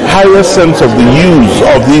a higher sense of the use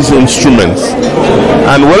of these instruments,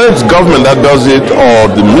 and whether it's government that does it, or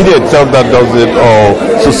the media itself that does it, or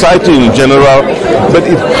society in general, but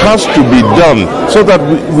it has to be done so that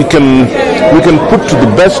we can put to the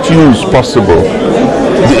best use possible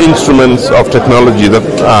the instruments of technology that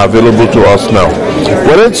are available to us now.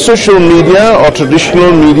 Whether it's social media or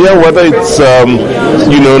traditional media, whether it's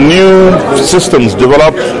new systems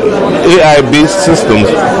developed, AI-based systems,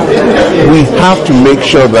 we have to make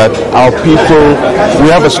sure that our people,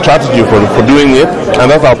 we have a strategy for doing it,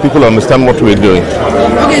 and that our people understand what we're doing.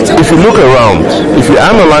 If you look around, if you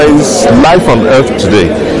analyze life on Earth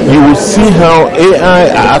today, you will see how AI,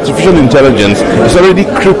 artificial intelligence, is already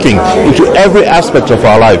creeping into every aspect of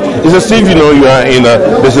our life. It's as if, you are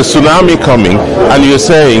there's a tsunami coming, and you're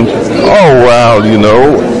saying, oh, well,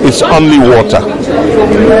 it's only water.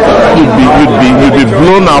 You'd be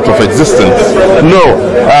blown out of existence. No.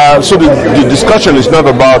 So the discussion is not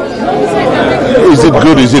about, is it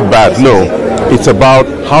good, is it bad? No. It's about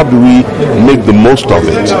how do we make the most of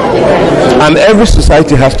it. And every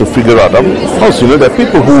society has to figure out, of course, there are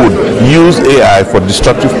people who would use AI for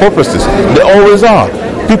destructive purposes. They always are.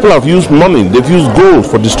 People have used money, they've used gold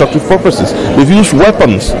for destructive purposes. They've used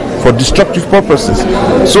weapons for destructive purposes.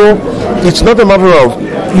 So it's not a matter of,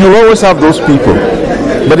 you'll always have those people.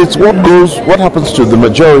 But it's what happens to the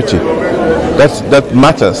majority that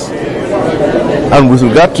matters. And with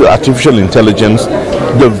regard to artificial intelligence,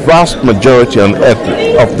 the vast majority on Earth,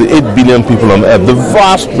 of the 8 billion people on Earth, the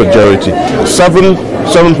vast majority,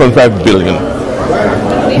 7.5 billion,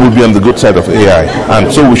 will be on the good side of AI.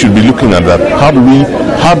 And so we should be looking at that. How do we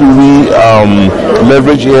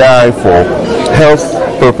leverage AI for health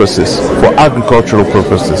purposes, for agricultural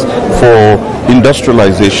purposes, for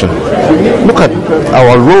industrialization? Look at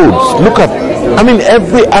our roads. Look at,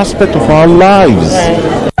 every aspect of our lives.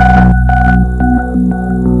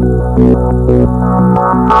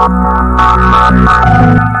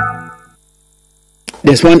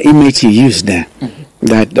 There's one image you used there,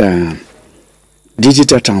 that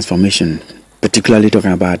digital transformation, particularly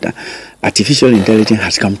talking about artificial intelligence,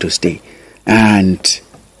 has come to stay. And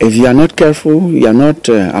if you are not careful, you are not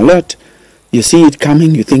alert, you see it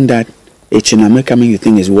coming, you think that a tsunami coming, you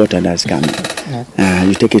think it's water that's coming.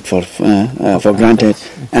 You take it for granted,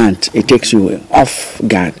 and it takes you off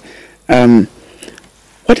guard.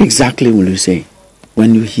 What exactly will you say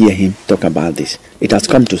when you hear him talk about this? It has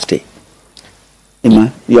come to stay.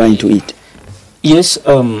 Emma, you are into it. Yes,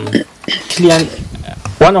 Kilian,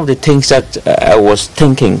 one of the things that I was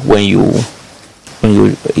thinking when you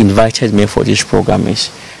invited me for this program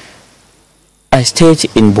is, I stayed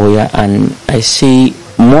in Boya and I see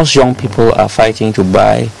most young people are fighting to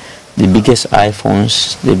buy the biggest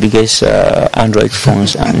iPhones, the biggest Android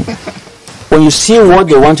phones, and when you see what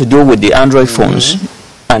they want to do with the Android phones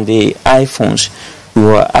and the iPhones, you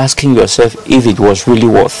are asking yourself if it was really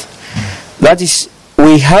worth. That is,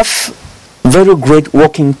 we have very great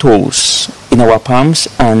working tools in our palms,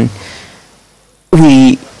 and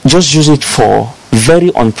we just use it for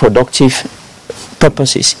very unproductive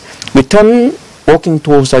purposes. We turn working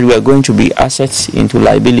towards that we are going to be assets into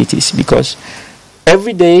liabilities, because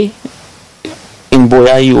every day in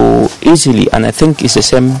Boya you easily, and I think it's the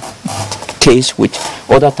same case with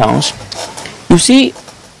other towns, you see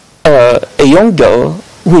a young girl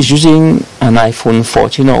who is using an iPhone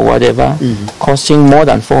 14 or whatever, costing more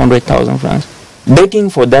than 400,000 francs, begging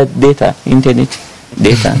for that data, internet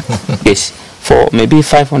data, yes, for maybe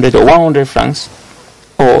 500 or 100 francs,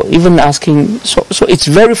 or even asking. So it's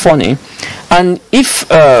very funny. And if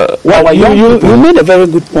you made a very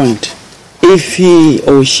good point. If he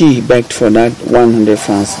or she begged for that 100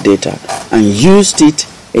 francs data and used it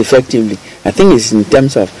effectively, I think it's in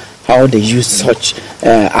terms of how they use such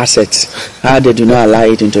assets, how they do not allow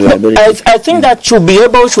it into liability. I think that to be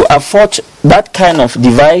able to afford that kind of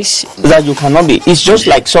device, that you cannot be. It's just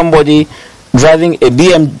like somebody driving a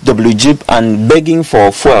BMW Jeep and begging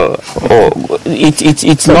for fuel. Or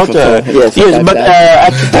it's not. Yes, but I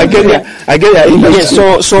get that. Yes.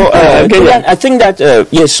 I think that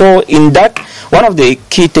yes. So in that, one of the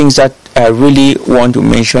key things that I really want to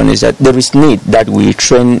mention is that there is need that we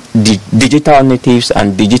train digital natives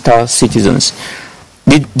and digital citizens.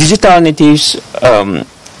 The digital natives,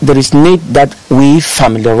 there is need that we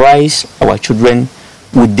familiarize our children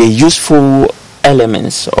with the useful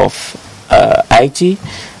elements of IT,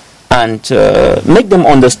 and make them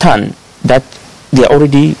understand that we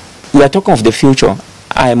are talking of the future.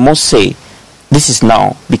 I must say, this is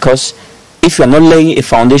now, because if you are not laying a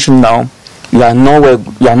foundation now, you are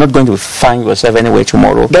not going to find yourself anywhere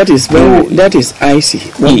tomorrow. That is icy.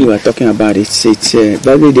 What you are talking about, it's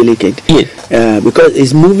very delicate. Because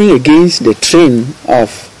it's moving against the train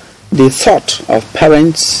of the thought of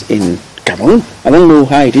parents in Cameroon. I don't know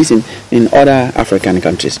how it is in other African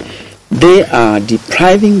countries. They are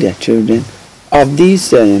depriving their children of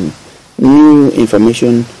these new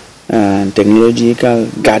information and technological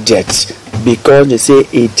gadgets, because they say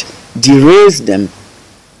it derails them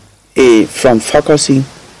from focusing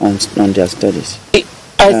on their studies.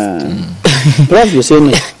 Perhaps you say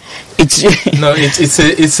no.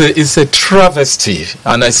 It's a travesty,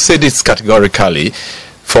 and I say this categorically,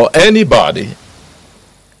 for anybody,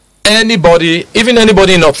 even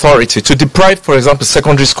anybody in authority, to deprive, for example,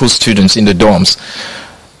 secondary school students in the dorms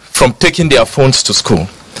from taking their phones to school,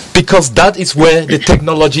 because that is where the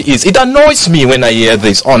technology is. It annoys me when I hear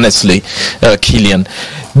this, honestly, Killian.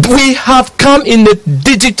 We have come in the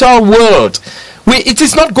digital world. It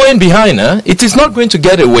is not going behind. It is not going to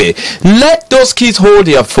get away. Let those kids hold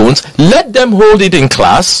their phones. Let them hold it in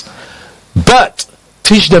class, but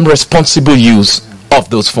teach them responsible use of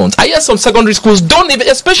those phones. I hear some secondary schools don't even,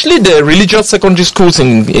 especially the religious secondary schools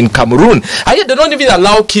in Cameroon, I hear they don't even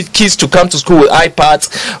allow kids to come to school with iPads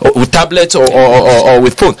or with tablets or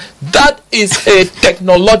with phones. That is a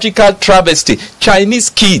technological travesty. Chinese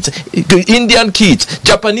kids, Indian kids,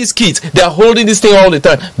 Japanese kids, they are holding this thing all the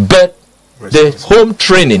time. But the home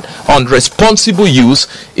training on responsible use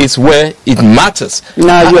is where it matters.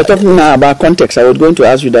 Now you are talking now about context. I was going to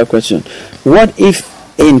ask you that question. What if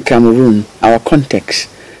in Cameroon our context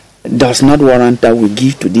does not warrant that we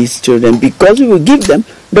give to these children? Because we will give them,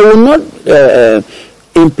 they will not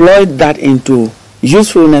employ that into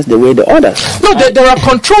usefulness the way the others. No, there are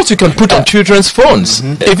controls you can put on children's phones.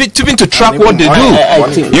 If it's even to track what they do,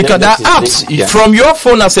 you can. There are apps from your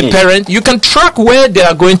phone as a parent. You can track where they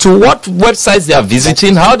are going to, what websites they are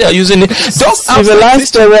visiting, how they are using it. Those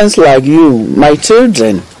civilized parents like you, my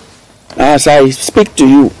children, as I speak to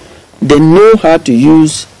you, they know how to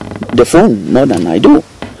use the phone more than I do.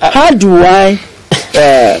 How do I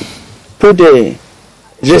put the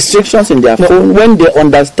restrictions in their phone when they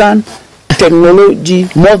understand technology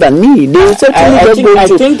more than me? They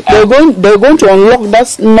certainly they're going to unlock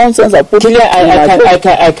that nonsense I put.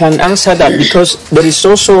 I can answer that, because there is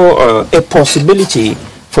also a possibility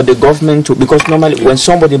for the government to, because normally when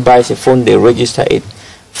somebody buys a phone, they register it.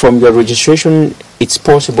 From your registration, it's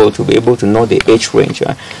possible to be able to know the age range.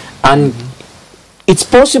 And it's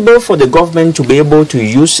possible for the government to be able to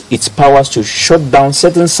use its powers to shut down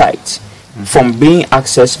certain sites from being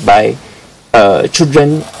accessed by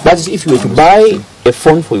children. That is, if you were to buy a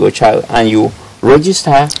phone for your child and you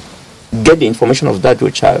register, get the information of that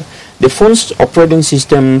your child, the phone's operating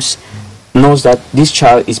systems knows that this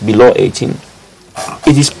child is below 18.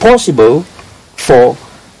 It is possible for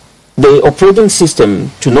the operating system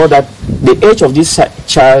to know that the age of this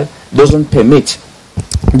child doesn't permit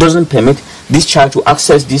this child to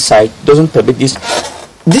access this site, doesn't permit this.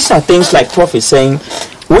 These are things like Prof is saying,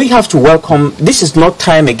 we have to welcome. This is not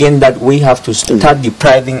time again that we have to start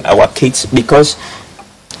depriving our kids, because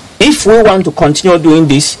if we want to continue doing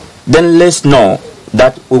this, then let's know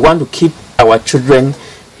that we want to keep our children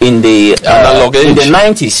in the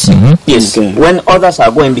 90s. Yes, when others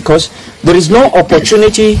are going, because there is no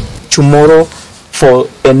opportunity tomorrow for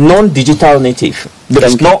a non-digital native. There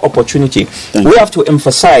is no opportunity. We have to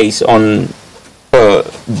emphasize on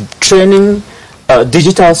training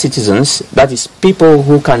digital citizens, that is people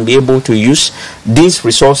who can be able to use these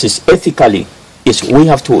resources ethically. Yes, we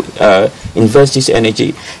have to invest this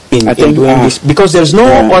energy in doing this, because there's no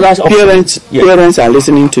other option. Parents are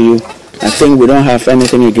listening to you. I think we don't have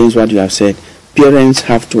anything against what you have said. Parents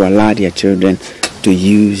have to allow their children to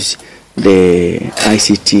use the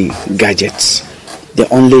ICT gadgets. They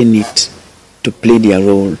only need to play their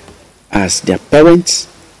role as their parents,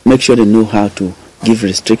 make sure they know how to give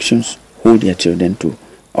restrictions, hold their children to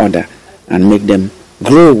order, and make them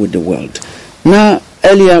grow with the world. Now,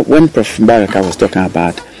 earlier when Prof. Baraka was talking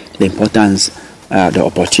about the importance, the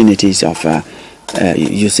opportunities of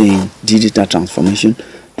using digital transformation,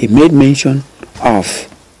 he made mention of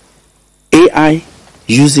AI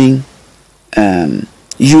used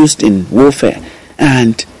in warfare.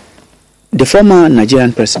 And the former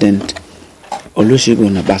Nigerian president,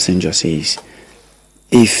 Olusegun Obasanjo, says,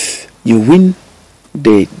 if you win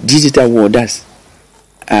the digital war, that's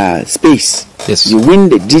space. Yes. You win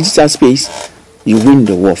the digital space, you win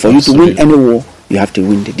the war. For you to win any war, you have to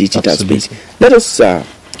win the digital space. Let us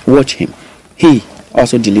watch him. He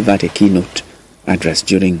also delivered a keynote address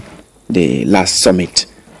during the last summit,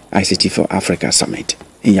 ICT for Africa summit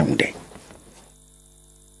in Yaoundé.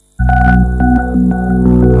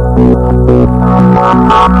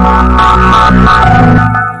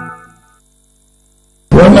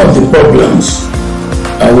 One of the problems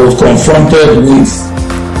I was confronted with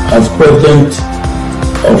as president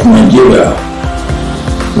of Nigeria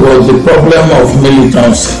was the problem of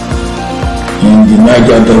militancy in the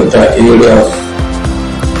Niger Delta areas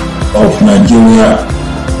of Nigeria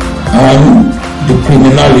and the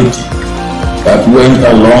criminality that went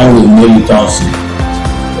along with militancy,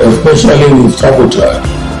 especially with sabotage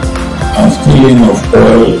and stealing of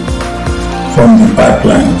oil from the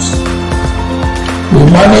pipelines. We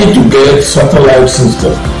managed to get satellite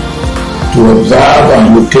system to observe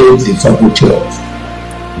and locate the saboteurs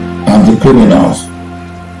and the criminals,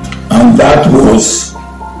 and that was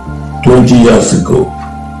 20 years ago.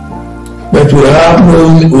 But we had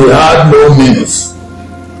no means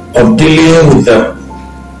of dealing with them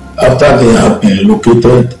after they have been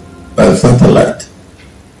located by satellite.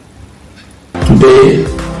 Today,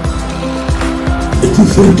 it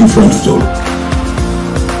is a different story.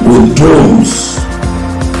 With drones,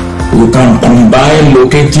 we can combine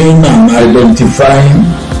locating and identifying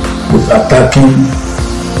with attacking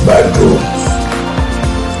by drones.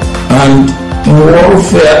 And in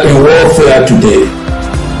warfare today,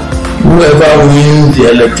 whoever wins the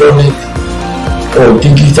electronic or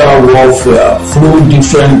digital warfare through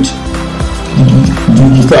different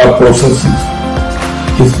digital processes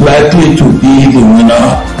is likely to be the winner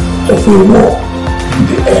of a war in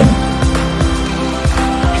the end.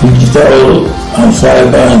 Digital and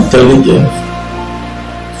cyber intelligence,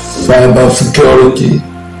 cyber security,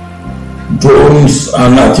 drones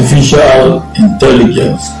and artificial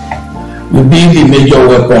intelligence will be the major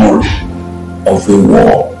weaponry of a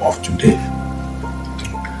war of today.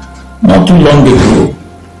 Not too long ago,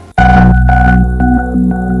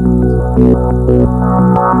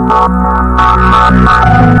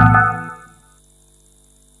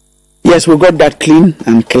 yes, we got that clean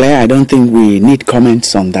and clear. I don't think we need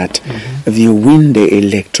comments on that. If you win the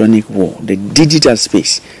electronic war, the digital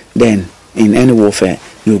space, then in any warfare,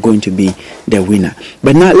 you're going to be the winner.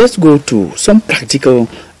 But now let's go to some practical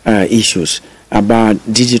issues about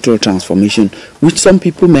digital transformation, which some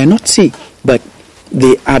people may not see, but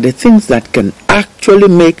they are the things that can actually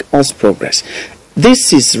make us progress.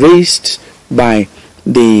 This is raised by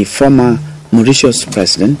the former Mauritius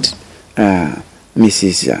president,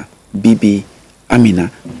 Mrs. Bibi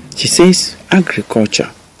Amina. She says agriculture,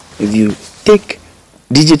 if you take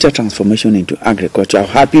digital transformation into agriculture, I've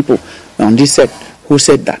had people on this set who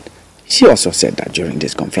said that. She also said that during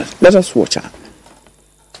this conference. Let us watch her.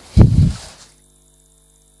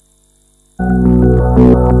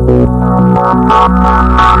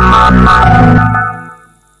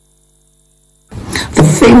 The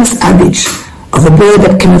famous adage of a bird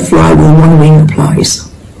that cannot fly with one wing applies.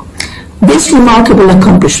 This remarkable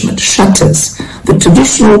accomplishment shatters the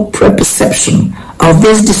traditional perception of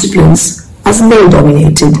these disciplines as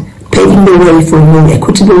male-dominated, paving the way for a more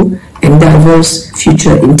equitable and diverse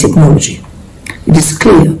future in technology. It is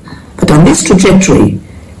clear that on this trajectory,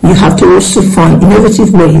 you have to also find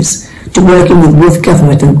innovative ways to working with both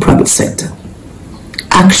government and private sector.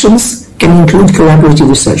 Actions can include collaborative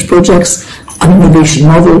research projects, on innovation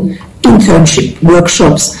model, internship,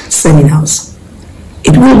 workshops, seminars.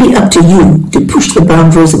 It will be up to you to push the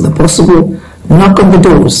boundaries of the possible, knock on the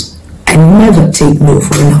doors, and never take no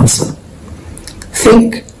for an answer.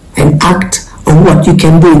 Think and act on what you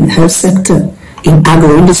can do in the health sector, in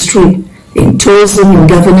agro-industry, in tourism, in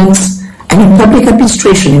governance, and in public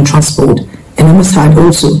administration and transport, and I must add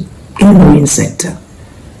also in the marine sector.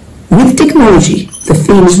 With technology, the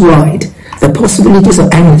field is wide, the possibilities are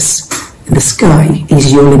endless, and the sky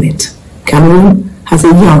is your limit. Cameroon has a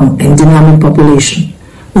young and dynamic population,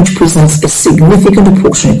 which presents a significant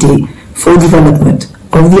opportunity for development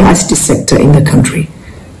of the ICT sector in the country.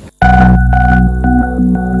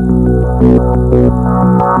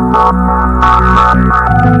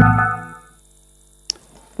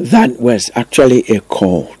 That was actually a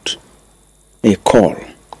call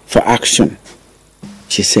for action.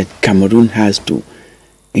 She said Cameroon has to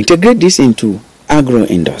integrate this into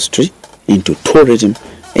agro-industry, into tourism,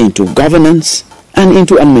 into governance, and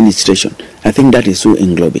into administration. I think that is so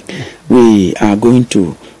englobing. We are going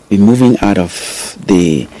to be moving out of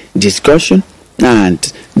the discussion,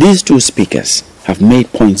 and these two speakers have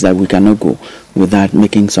made points that we cannot go without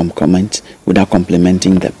making some comments, without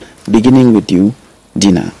complimenting them. Beginning with you,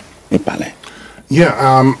 Dina Epale.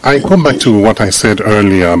 Yeah, I go back to what I said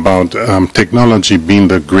earlier about technology being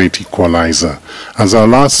the great equalizer. As our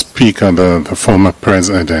last speaker, the former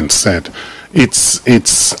president, said,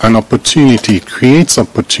 it's an opportunity, it creates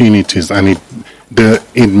opportunities, and it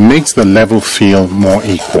makes the level field more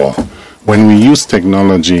equal when we use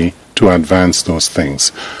technology to advance those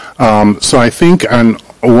things. So I think, and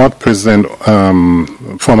what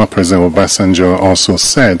former President Obasanjo also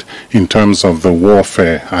said in terms of the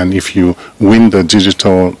warfare, and if you win the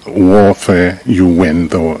digital warfare, you win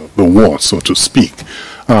the war, so to speak.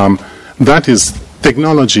 That is,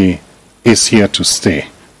 technology is here to stay,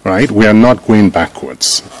 right? We are not going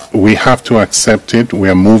backwards. We have to accept it. We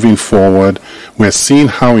are moving forward. We're seeing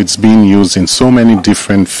how it's being used in so many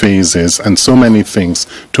different phases and so many things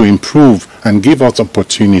to improve and give us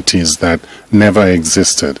opportunities that never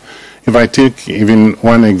existed. If I take even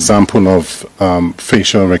one example of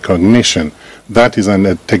facial recognition, that is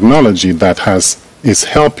a technology that is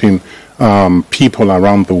helping people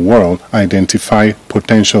around the world identify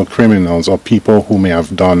potential criminals or people who may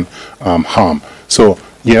have done harm. So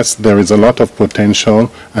yes, there is a lot of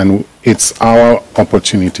potential, and it's our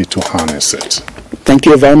opportunity to harness it. Thank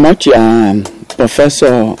you very much,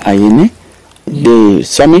 Professor Ayine. The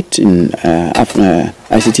summit in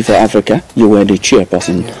ICT for Africa, you were the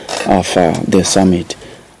chairperson of the summit.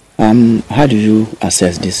 How do you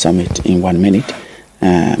assess this summit in 1 minute?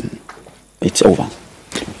 It's over.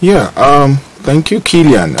 Yeah, thank you,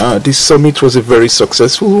 Killian. This summit was a very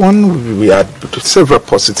successful one. We had several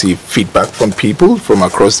positive feedback from people from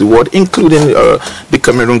across the world, including the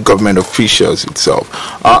Cameroon government officials itself.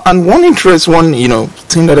 And one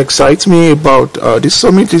thing that excites me about this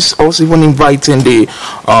summit is also even inviting the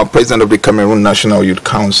president of the Cameroon National Youth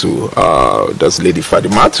Council, that's Lady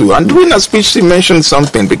Fadimatu, and during her speech she mentioned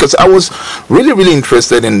something, because I was really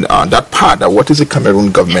interested in that part. What is the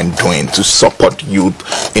Cameroon government doing to support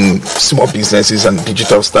youth in small businesses and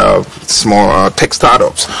digital small tech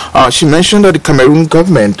startups? She mentioned that the Cameroon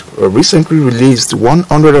government recently released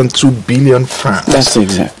 102 billion francs. That's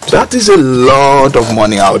exact. That is a lot of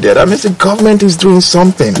money out there. That means the government is doing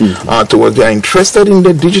something towards. They are interested in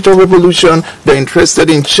the digital revolution. They're interested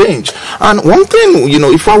in change. And one thing,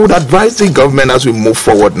 if I would advise the government as we move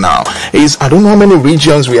forward now, is I don't know how many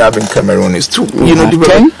regions we have in Cameroon. It's 10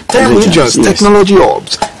 regions, yes. Technology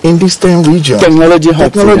hubs in these 10 regions. Technology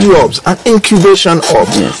hubs and incubation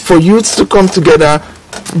hubs for youths to come together.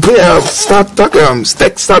 Startup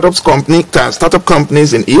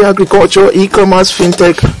companies in e-agriculture, e-commerce,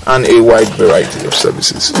 fintech, and a wide variety of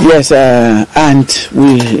services. Yes, and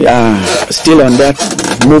we are still on that,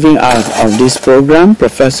 moving out of this program,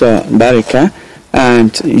 Professor Barika,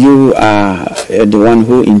 and you are the one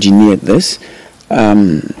who engineered this.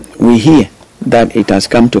 We hear that it has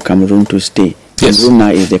come to Cameroon to stay. Yes. Cameroon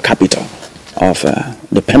now is the capital of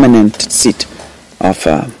the permanent seat of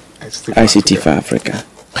ICT for Africa.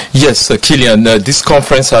 Yes, Killian, this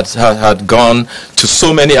conference had gone to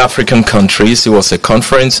so many African countries. It was a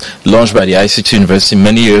conference launched by the ICT University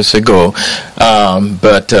many years ago,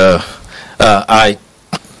 but I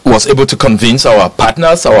was able to convince our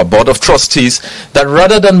partners, our board of trustees, that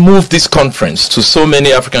rather than move this conference to so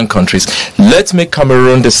many African countries, let's make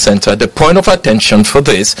Cameroon the center, the point of attention for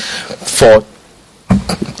this, for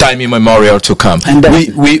time immemorial to come. And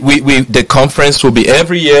the conference will be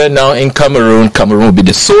every year now in Cameroon. Cameroon will be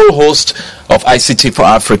the sole host of ICT for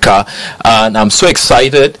Africa, and I'm so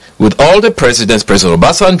excited. with all the presidents, President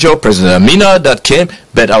Obasanjo, President Amina that came,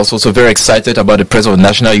 but I was also very excited about the President of the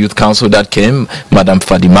National Youth Council that came, Madam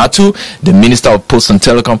Fadimatu, the Minister of Post and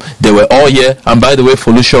Telecom. They were all here. And by the way,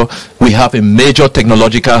 Folusho, we have a major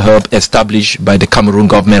technological hub established by the Cameroon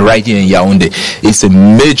government right here in Yaoundé. It's a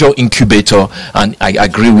major incubator, and I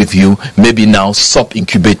agree with you, maybe now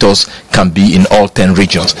sub-incubators can be in all 10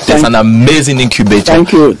 regions. There's an amazing incubator.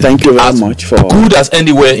 Thank you very much for... good as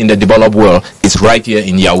anywhere in the developed world is right here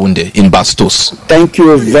in Yaoundé, in Bastos. Thank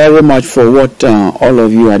you very much for what all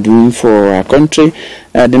of you are doing for our country.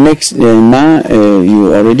 The next,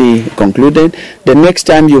 you already concluded. The next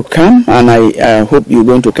time you come, and I hope you're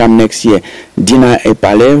going to come next year, Dina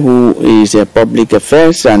Epale, who is a public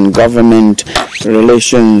affairs and government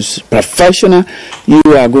relations professional, you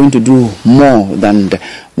are going to do more than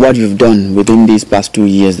what you've done within these past 2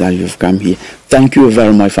 years that you've come here. Thank you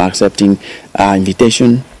very much for accepting our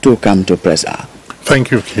invitation to come to Press R.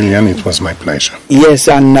 Thank you, Kilian. It was my pleasure. Yes,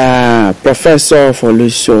 and Professor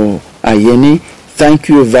Folusho Ayeni, thank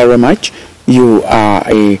you very much. You are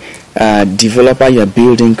a developer. You are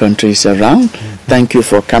building countries around. Thank you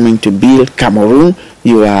for coming to build Cameroon.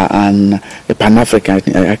 You are a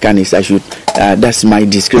Pan-Africanist. I should. That's my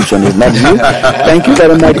description. It's not you. Thank you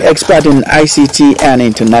very much. Expert in ICT and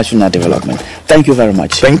international development. Thank you very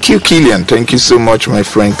much. Thank you, Kilian. Thank you so much, my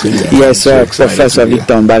friend Kilian. Yes, sir. Professor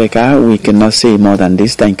Victor Mbarika. We cannot say more than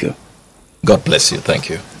this. Thank you. God bless you. Thank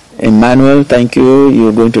you. Emmanuel, thank you.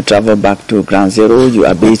 You're going to travel back to Ground Zero. You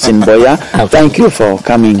are based in Boya. Thank you for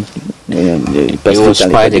coming. It was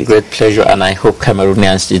quite a great pleasure, and I hope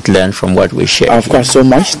Cameroonians did learn from what we shared. Of course, so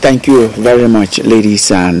much. Thank you very much,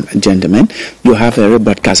 ladies and gentlemen. You have a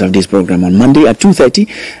rebroadcast of this program on Monday at 2:30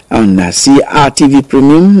 on CRTV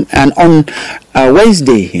Premium, and on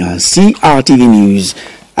Wednesday on CRTV News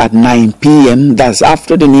at 9 p.m. That's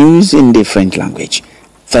after the news in the French language.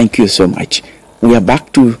 Thank you so much. We are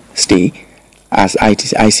back to stay as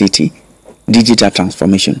ICT, digital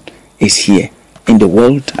transformation, is here in the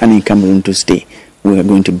world and in Cameroon to stay. We are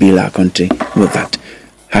going to build our country with that.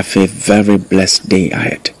 Have a very blessed day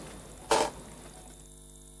ahead.